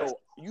gotta show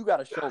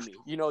me.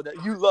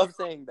 That you love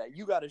saying that.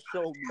 You gotta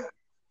show me.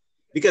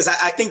 Because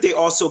I think they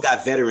also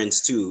got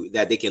veterans too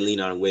that they can lean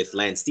on, with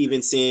Lance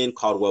Stevenson,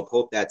 Caldwell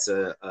Pope. That's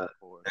a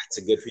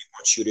good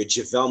 3-point shooter.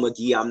 JaVale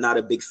McGee. I'm not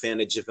a big fan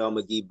of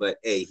JaVale McGee, but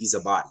hey, he's a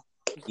body.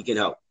 He can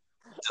help.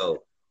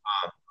 So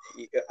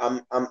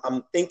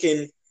I'm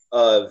thinking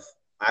of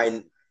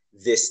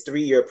this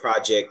 3-year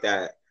project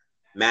that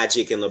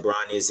Magic and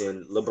LeBron is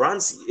in.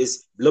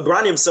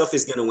 LeBron himself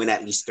is going to win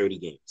at least 30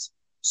 games.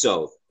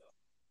 So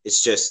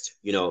it's just,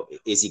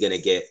 is he going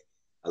to get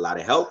a lot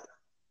of help,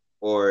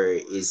 or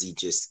is he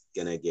just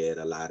going to get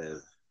a lot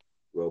of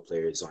role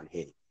players on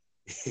him?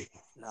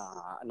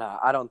 Nah,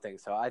 I don't think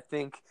so. I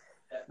think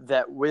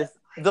that with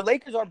the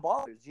Lakers are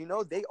ballers.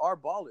 They are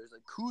ballers.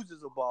 Kuz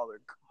is a baller.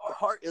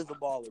 Hart is a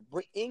baller.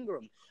 But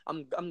Ingram,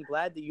 I'm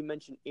glad that you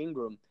mentioned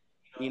Ingram.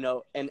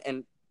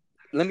 And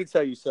let me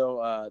tell you,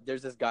 so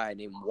there's this guy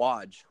named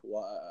Woj,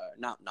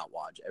 not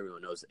Woj,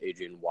 everyone knows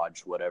Adrian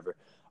Woj, whatever,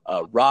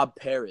 Rob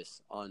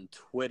Paris on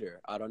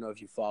Twitter. I don't know if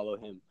you follow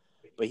him,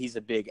 but he's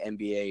a big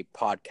NBA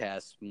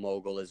podcast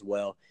mogul as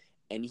well.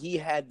 And he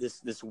had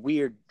this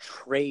weird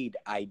trade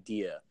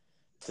idea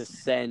to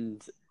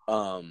send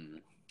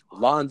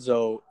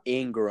Lonzo,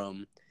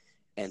 Ingram,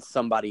 and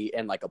somebody,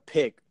 and a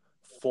pick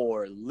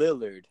for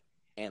Lillard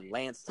and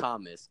Lance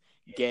Thomas,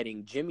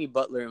 getting Jimmy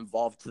Butler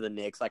involved to the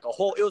Knicks, it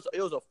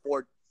was a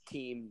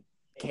 4-team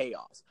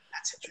chaos.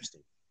 That's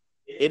interesting.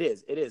 It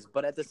is.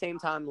 But at the same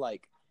time,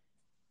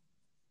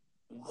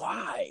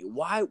 why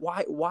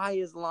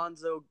is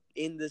Lonzo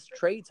in this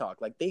trade talk?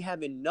 They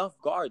have enough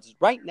guards.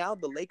 Right now,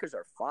 the Lakers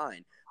are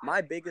fine.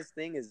 My biggest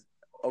thing is,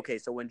 okay,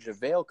 so when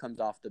JaVale comes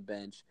off the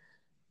bench,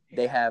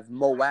 they have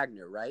Mo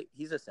Wagner, right?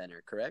 He's a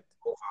center, correct?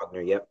 Mo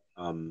Wagner, yep.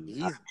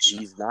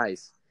 He's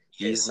nice.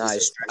 He's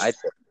nice.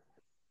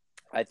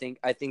 I think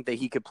that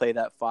he could play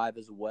that 5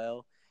 as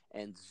well.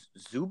 And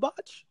Zubac,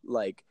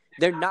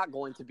 they're not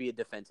going to be a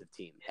defensive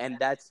team, and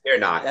they're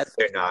not.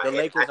 The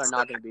Lakers are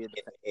not going to be a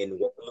defensive in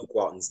Luke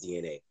Walton's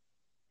DNA.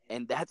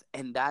 And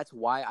that's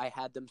why I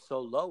had them so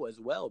low as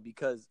well,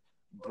 because,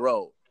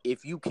 bro,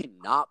 if you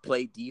cannot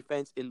play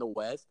defense in the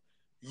West,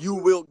 you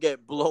will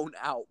get blown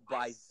out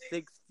by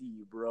 60,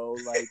 bro.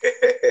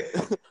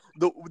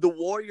 The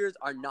Warriors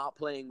are not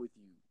playing with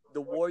you. The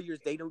Warriors,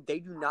 they do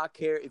not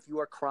care if you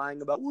are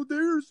crying about, well,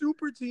 they're a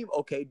super team.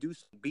 Okay,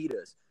 beat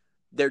us.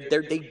 They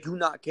do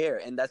not care,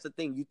 and that's the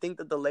thing. You think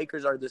that the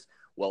Lakers are this,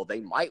 well,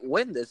 they might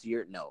win this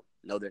year. No,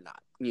 they're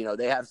not.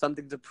 They have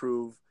something to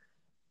prove,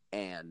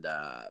 and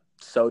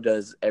so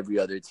does every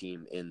other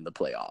team in the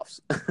playoffs.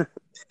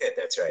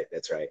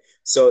 That's right.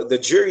 So the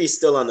jury's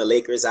still on the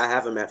Lakers. I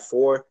have them at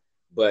 4,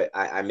 but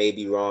I may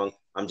be wrong.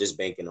 I'm just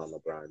banking on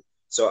LeBron.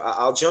 So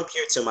I'll jump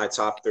here to my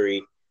top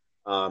 3.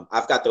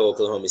 I've got the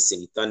Oklahoma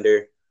City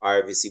Thunder.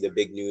 Obviously, the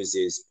big news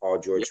is Paul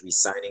George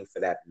re-signing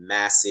for that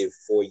massive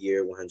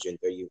 4-year,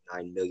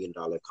 $139 million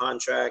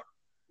contract.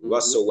 Mm-hmm.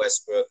 Russell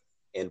Westbrook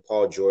and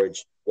Paul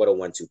George, what a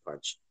 1-2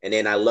 punch. And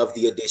then I love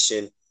the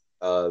addition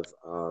of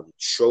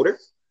Schroeder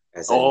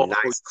as a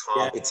nice,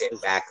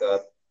 competent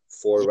backup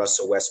for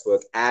Russell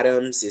Westbrook.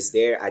 Adams is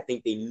there. I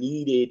think they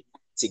needed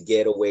to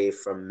get away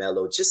from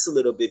Melo just a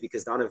little bit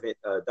because Coach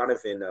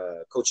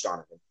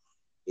Donovan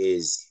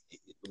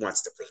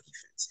wants to play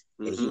defense.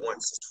 Mm-hmm. And he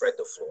wants to spread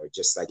the floor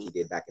just like he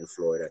did back in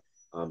Florida,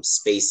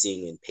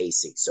 spacing and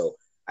pacing. So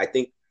I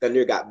think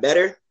Thunder got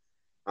better.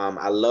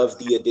 I love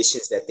the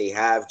additions that they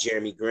have.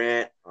 Jeremy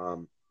Grant,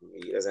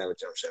 he doesn't have a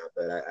jump shot,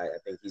 but I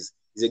think he's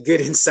a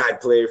good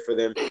inside player for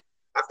them.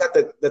 I've got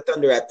the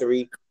Thunder at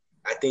 3.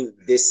 I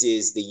think this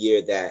is the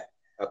year that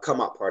a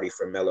come-out party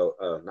for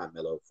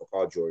for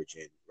Paul George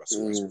and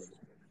Russell Westbrook.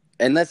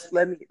 And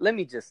let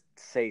me just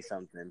say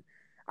something.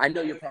 I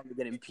know you're probably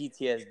getting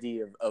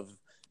PTSD of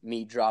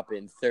me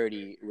dropping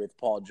 30 with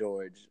Paul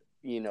George,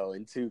 in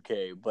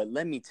 2K, but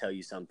let me tell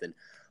you something.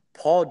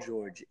 Paul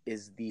George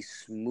is the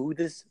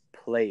smoothest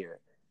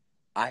player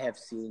I have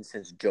seen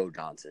since Joe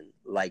Johnson.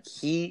 Like,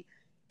 he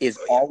is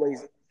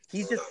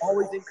he's just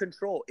always in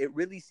control. It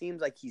really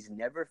seems like he's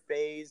never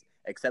phased,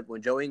 except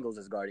when Joe Ingles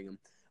is guarding him.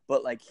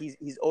 But, like,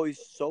 he's always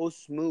so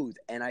smooth.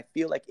 And I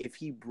feel like if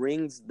he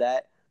brings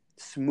that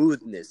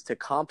smoothness to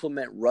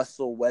complement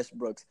Russell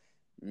Westbrook's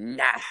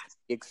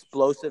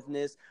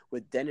explosiveness,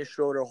 with Dennis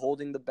Schroeder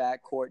holding the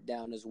backcourt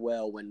down as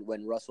well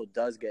when Russell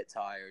does get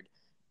tired,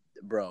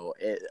 bro.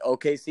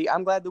 OKC,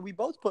 I'm glad that we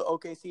both put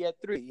OKC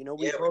at 3.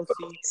 We both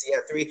see OKC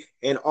at 3.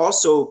 And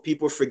also,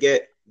 people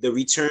forget the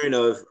return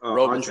of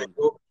Andre.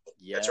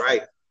 Yeah. That's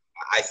right.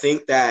 I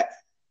think that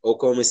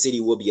Oklahoma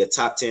City will be a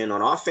top 10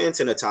 on offense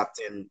and a top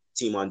 10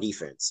 team on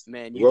defense.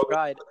 Man, you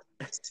tried.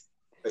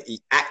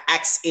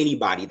 Ask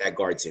anybody that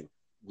guards him.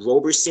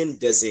 Roberson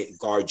doesn't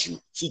guard you.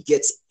 He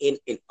gets in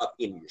and up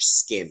in your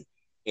skin.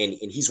 And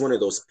he's one of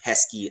those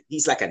pesky –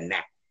 he's like a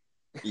gnat.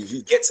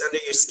 He gets under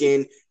your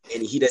skin,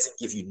 and he doesn't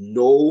give you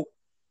no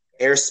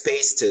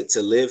airspace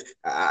to live.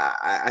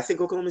 I think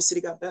Oklahoma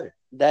City got better.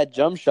 That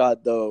jump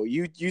shot, though,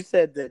 you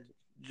said that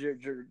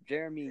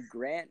Jeremy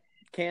Grant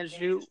can't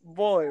shoot.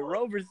 Boy,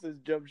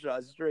 Roberson's jump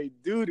shot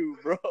straight doo-doo,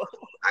 bro.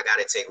 I got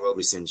to take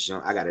Roberson's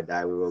jump. I got to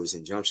die with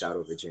Roberson's jump shot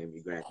over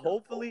Jeremy Grant.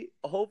 Hopefully,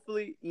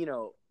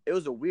 it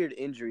was a weird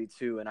injury,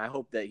 too, and I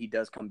hope that he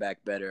does come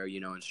back better,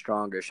 and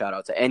stronger. Shout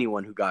out to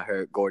anyone who got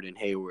hurt, Gordon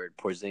Hayward,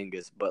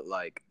 Porzingis. But,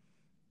 like,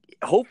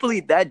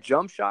 hopefully that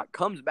jump shot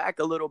comes back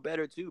a little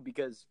better, too,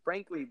 because,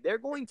 frankly, they're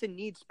going to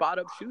need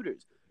spot-up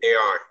shooters.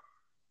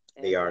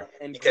 They are.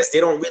 Because they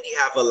don't really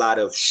have a lot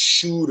of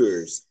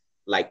shooters,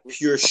 like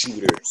pure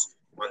shooters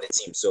on the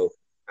team. So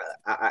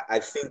I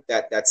think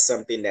that that's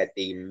something that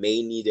they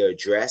may need to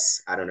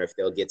address. I don't know if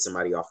they'll get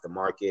somebody off the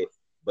market,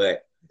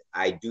 but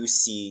I do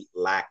see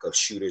lack of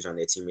shooters on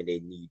their team, and they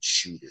need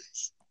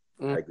shooters.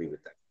 I agree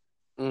with that.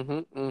 All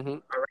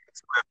right.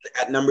 So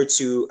at number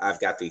 2, I've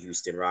got the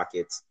Houston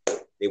Rockets.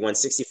 They won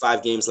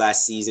 65 games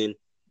last season.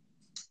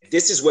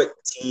 This is what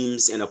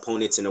teams and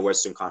opponents in the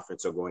Western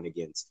Conference are going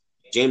against.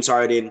 James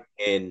Harden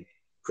and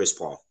Chris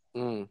Paul.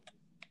 No.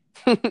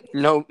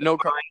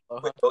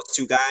 With those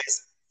two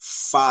guys,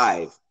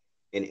 5.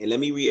 And let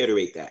me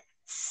reiterate that.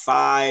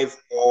 5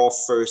 all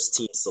first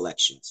team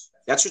selections.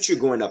 That's what you're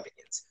going up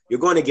against. You're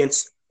going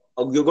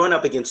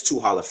up against 2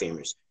 Hall of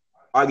Famers,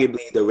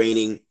 arguably the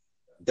reigning,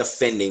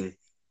 defending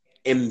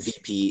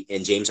MVP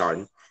in James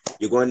Harden.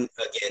 You're going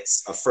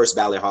against a first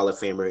ballot Hall of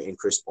Famer in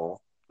Chris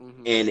Paul.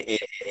 Mm-hmm.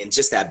 And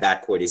just that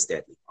backcourt is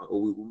deadly.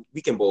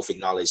 We can both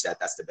acknowledge that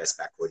that's the best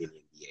backcourt in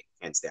the NBA,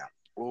 hands down.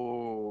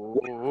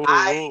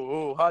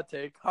 Hot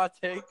take.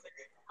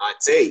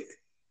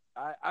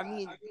 I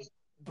mean,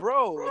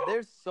 bro,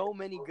 there's so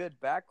many good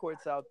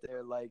backcourts out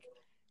there. Like,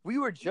 we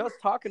were just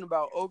talking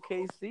about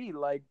OKC.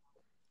 Like,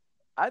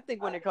 I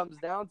think when it comes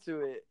down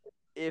to it,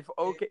 if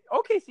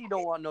OKC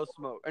don't want no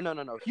smoke, or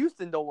no,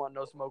 Houston don't want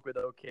no smoke with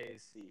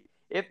OKC.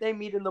 If they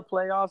meet in the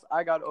playoffs,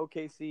 I got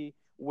OKC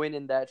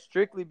winning that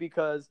strictly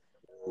because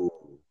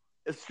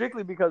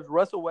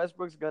Russell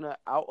Westbrook's gonna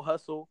out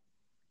hustle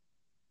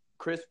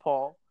Chris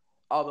Paul.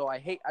 Although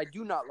I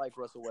do not like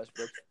Russell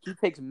Westbrook. He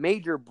takes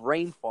major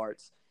brain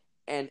farts,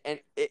 and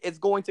it's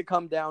going to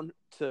come down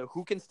to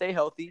who can stay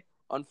healthy.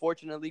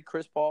 Unfortunately,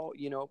 Chris Paul,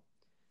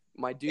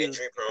 my dude,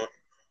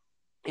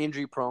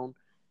 injury prone.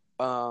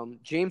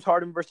 James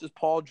Harden versus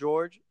Paul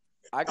George.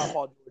 I got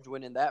Paul George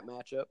winning that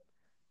matchup.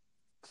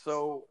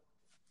 So,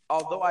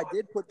 although I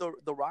did put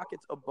the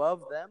Rockets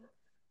above them,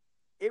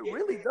 it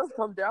really does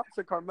come down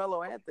to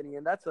Carmelo Anthony,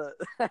 and that's a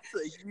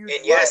huge.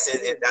 And yes,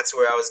 and that's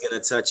where I was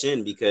going to touch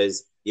in,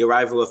 because the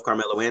arrival of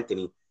Carmelo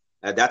Anthony,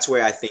 that's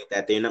where I think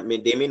that they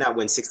may not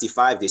win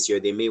 65 this year.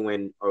 They may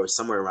win or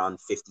somewhere around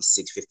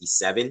 56,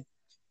 57,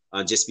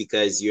 just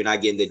because you're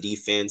not getting the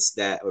defense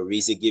that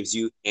Ariza gives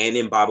you, and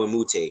in Mbaba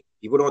Moute.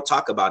 People don't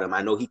talk about him.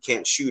 I know he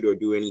can't shoot or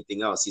do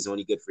anything else. He's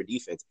only good for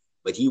defense,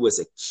 but he was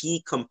a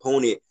key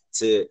component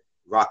to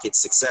Rockets'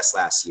 success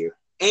last year.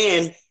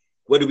 And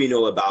what do we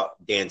know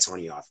about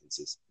D'Antoni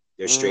offenses?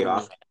 They're straight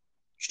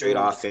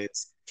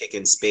offense, kick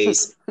in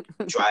space,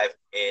 drive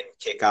in,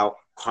 kick out.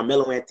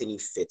 Carmelo Anthony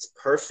fits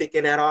perfect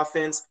in that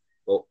offense.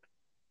 Well,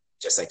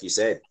 just like you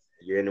said,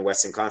 you're in the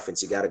Western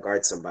Conference. You got to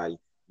guard somebody.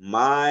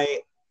 My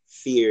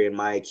fear and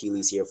my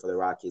Achilles here for the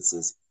Rockets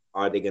is,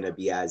 are they going to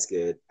be as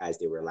good as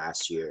they were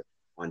last year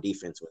on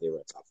defense when they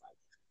were a top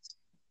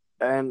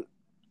 5 defense? And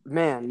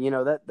man,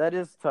 that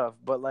is tough.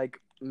 But like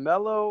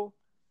Melo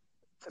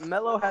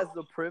has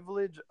the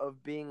privilege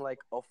of being like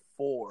a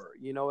 4.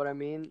 You know what I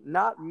mean?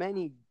 Not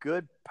many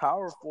good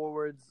power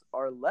forwards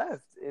are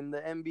left in the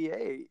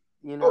NBA.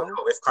 You know,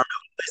 if Carmelo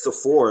plays the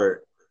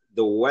 4,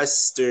 the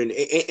Western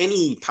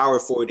any power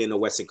forward in the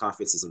Western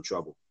Conference is in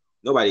trouble.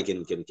 Nobody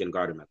can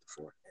guard him at the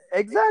 4.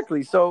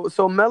 Exactly. So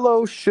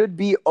Melo should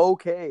be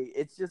okay.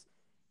 It's just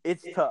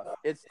it's tough.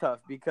 It's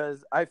tough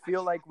because I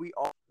feel like we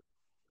all.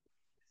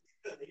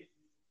 And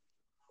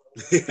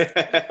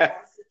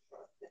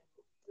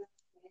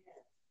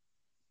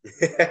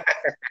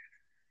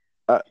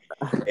I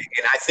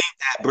think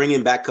that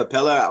bringing back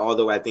Capella,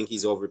 although I think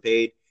he's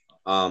overpaid,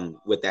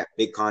 with that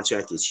big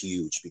contract is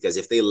huge, because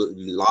if they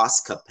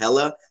lost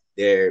Capella,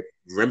 their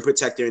rim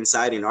protector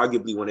inside and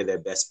arguably one of their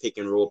best pick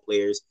and roll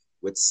players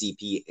with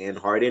CP and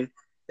Harden,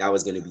 that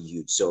was going to be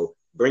huge. So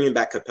bringing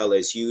back Capella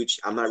is huge.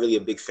 I'm not really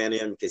a big fan of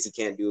him because he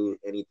can't do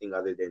anything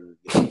other than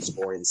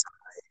score inside,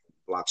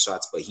 block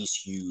shots, but he's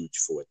huge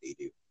for what they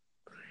do.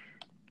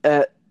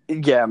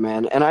 Yeah,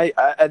 man. And I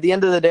at the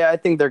end of the day, I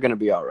think they're going to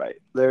be all right.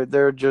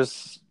 They're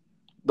just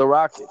the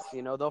Rockets.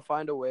 They'll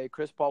find a way.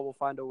 Chris Paul will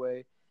find a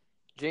way.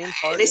 James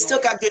Harden. And they still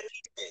got good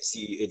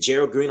defense.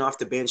 Gerald Green off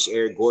the bench,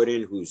 Eric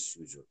Gordon, who's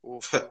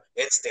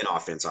instant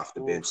offense off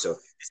the bench. So they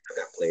still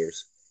got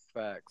players.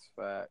 Facts.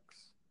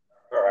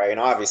 All right, and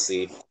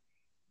obviously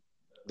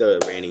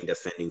the reigning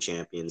defending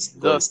champions,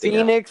 the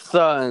Phoenix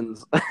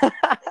Suns.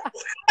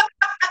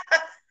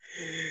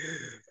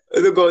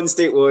 The Golden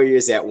State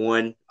Warriors at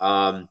 1.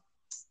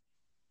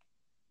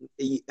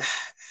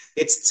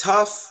 It's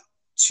tough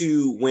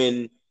to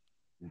win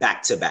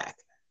back-to-back,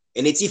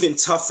 and it's even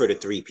tougher to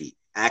three-peat.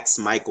 Ask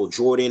Michael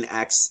Jordan,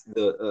 ask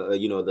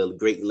the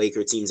great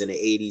Laker teams in the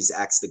 80s,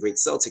 ask the great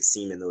Celtics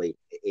team in the late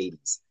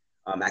 80s,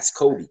 ask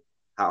Kobe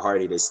how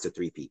hard it is to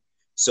three-peat.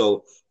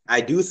 So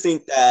I do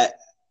think that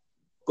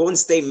Golden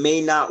State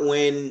may not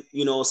win,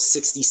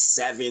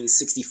 67,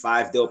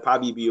 65. They'll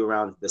probably be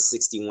around the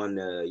 61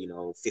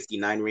 to,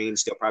 59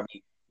 range. They'll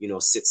probably,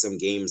 sit some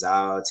games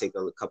out, take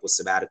a couple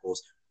sabbaticals.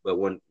 But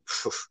when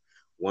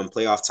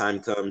playoff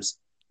time comes,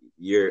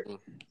 you're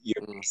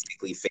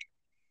basically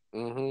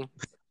facing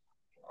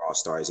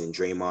all-stars in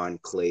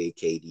Draymond, Clay,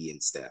 KD,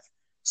 and Steph.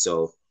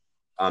 So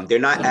they're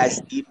not as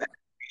deep as 3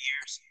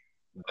 years,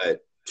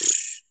 but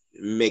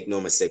make no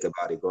mistake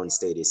about it, Golden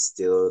State is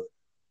still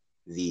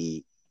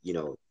the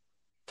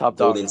top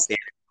golden dogs.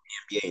 standard of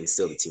the NBA and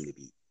still the team to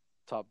beat.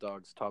 Top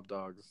dogs.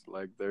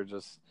 Like, they're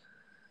just,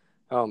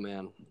 oh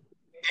man.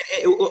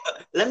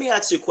 Let me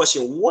ask you a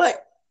question.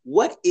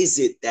 What is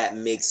it that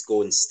makes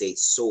Golden State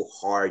so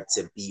hard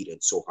to beat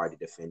and so hard to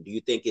defend? Do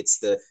you think it's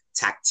the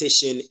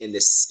tactician and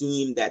the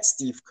scheme that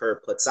Steve Kerr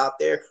puts out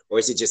there, or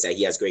is it just that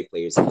he has great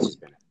players and he's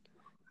just been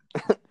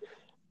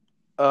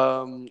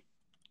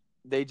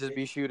they just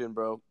be shooting,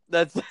 bro.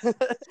 That's the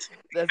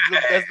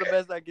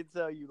best I can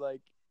tell you. Like,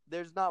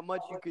 there's not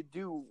much you could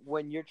do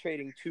when you're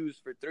trading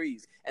 2s for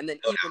 3s. And then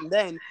even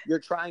then, you're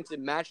trying to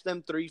match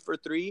them 3 for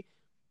 3.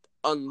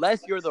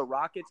 Unless you're the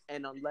Rockets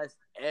and unless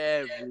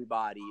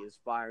everybody is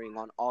firing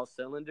on all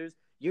cylinders,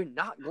 you're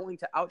not going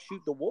to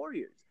outshoot the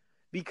Warriors.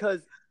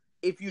 Because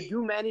if you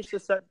do manage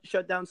to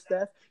shut down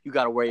Steph, you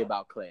got to worry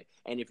about Clay.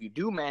 And if you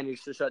do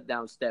manage to shut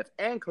down Steph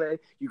and Clay,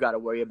 you got to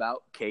worry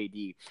about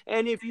KD.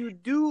 And if you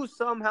do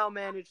somehow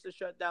manage to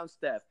shut down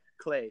Steph,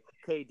 Clay,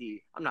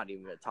 KD, I'm not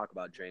even going to talk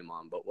about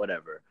Draymond, but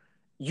whatever.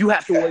 You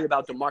have to worry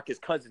about DeMarcus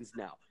Cousins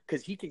now,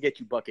 because he can get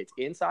you buckets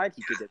inside,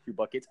 he can get you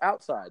buckets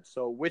outside.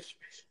 So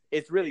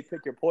it's really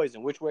pick your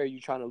poison. Which way are you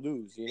trying to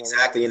lose?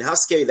 Exactly, and how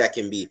scary that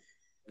can be.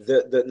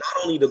 The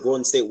not only the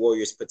Golden State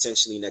Warriors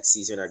potentially next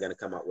season are going to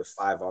come out with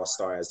 5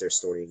 All-Star as their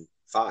starting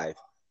 5,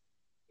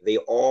 they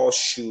all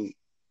shoot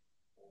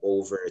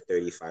over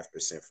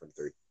 35% from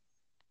 3.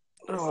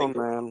 Oh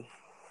man,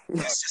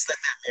 let's just let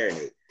that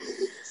marinate.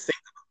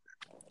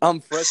 I'm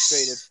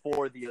frustrated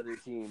for the other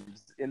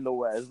teams in the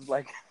West.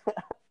 Like,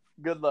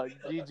 good luck.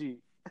 GG.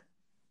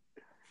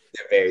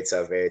 Very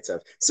tough, very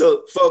tough.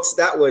 So, folks,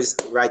 that was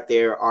right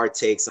there our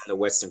takes on the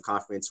Western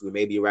Conference. We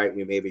may be right,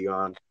 we may be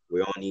wrong.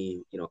 We're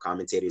only,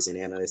 commentators and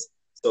analysts.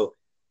 So,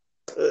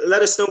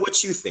 let us know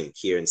what you think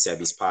here in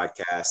Sebi's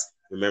podcast.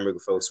 Remember,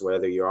 folks,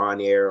 whether you're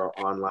on air or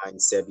online,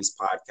 Sebi's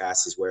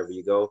podcast is wherever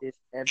you go. It's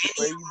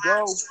everywhere you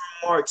go.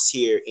 Remarks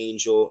here,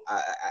 Angel.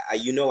 I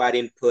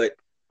didn't put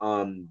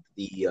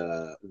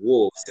the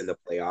Wolves in the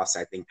playoffs.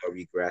 I think they'll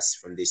regress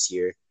from this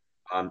year.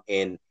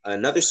 And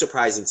another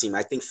surprising team,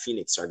 I think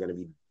Phoenix are going to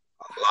be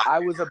a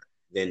lot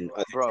than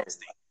other teams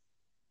think.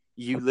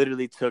 You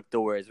literally took the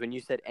words. When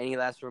you said any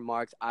last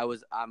remarks, I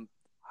was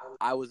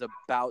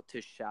about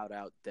to shout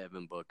out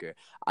Devin Booker.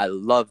 I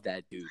love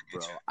that dude,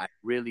 bro. I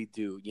really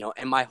do.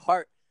 And my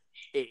heart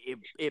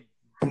it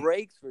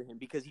breaks for him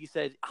because he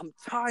said, I'm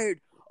tired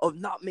of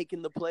not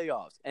making the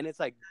playoffs. And it's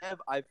like,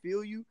 Dev, I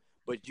feel you,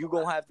 but you're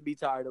going to have to be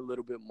tired a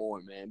little bit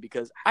more, man,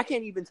 because I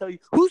can't even tell you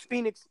who's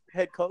Phoenix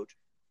head coach.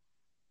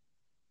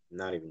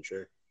 Not even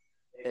sure.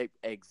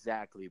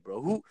 Exactly,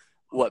 bro.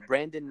 What,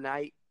 Brandon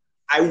Knight?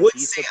 I would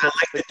say I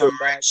like the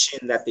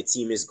direction that the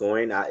team is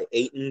going.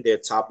 Ayton, their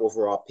top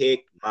overall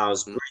pick,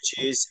 Miles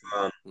Bridges,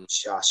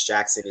 Josh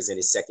Jackson is in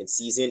his second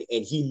season,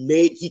 and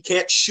he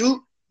can't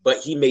shoot, but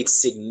he made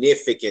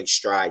significant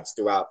strides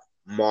throughout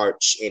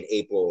March and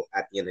April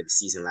at the end of the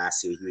season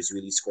last year. He was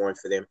really scoring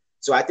for them.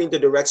 So I think the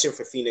direction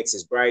for Phoenix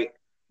is bright,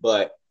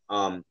 but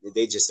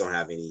they just don't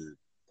have any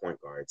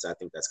point guards. I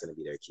think that's going to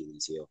be their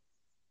Achilles heel.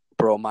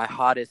 Bro, my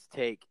hottest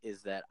take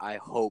is that I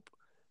hope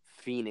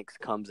Phoenix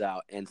comes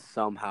out and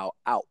somehow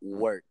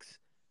outworks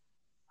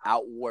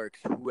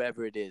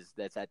whoever it is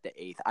that's at the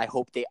 8th. I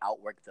hope they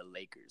outwork the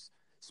Lakers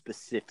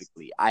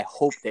specifically. I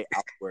hope they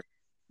outwork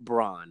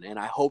Bron, and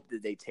I hope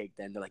that they take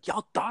them. They're like,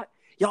 y'all thought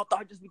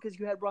just because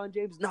you had Bron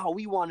James? No,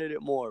 we wanted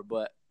it more,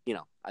 but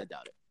I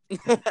doubt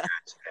it.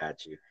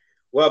 Got you.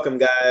 Welcome,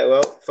 guys.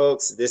 Well,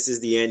 folks, this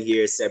is the end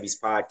here. Sebi's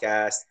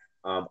podcast,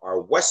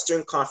 our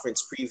Western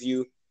Conference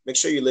preview. Make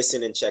sure you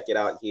listen and check it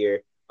out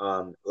here.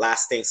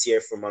 Last thanks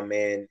here from my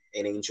man,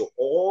 an angel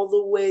all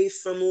the way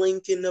from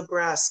Lincoln,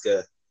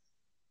 Nebraska.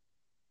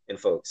 And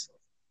folks,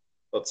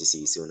 hope to see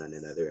you soon on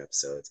another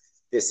episode.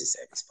 This is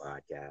Sebi's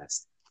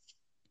podcast.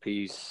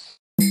 Peace.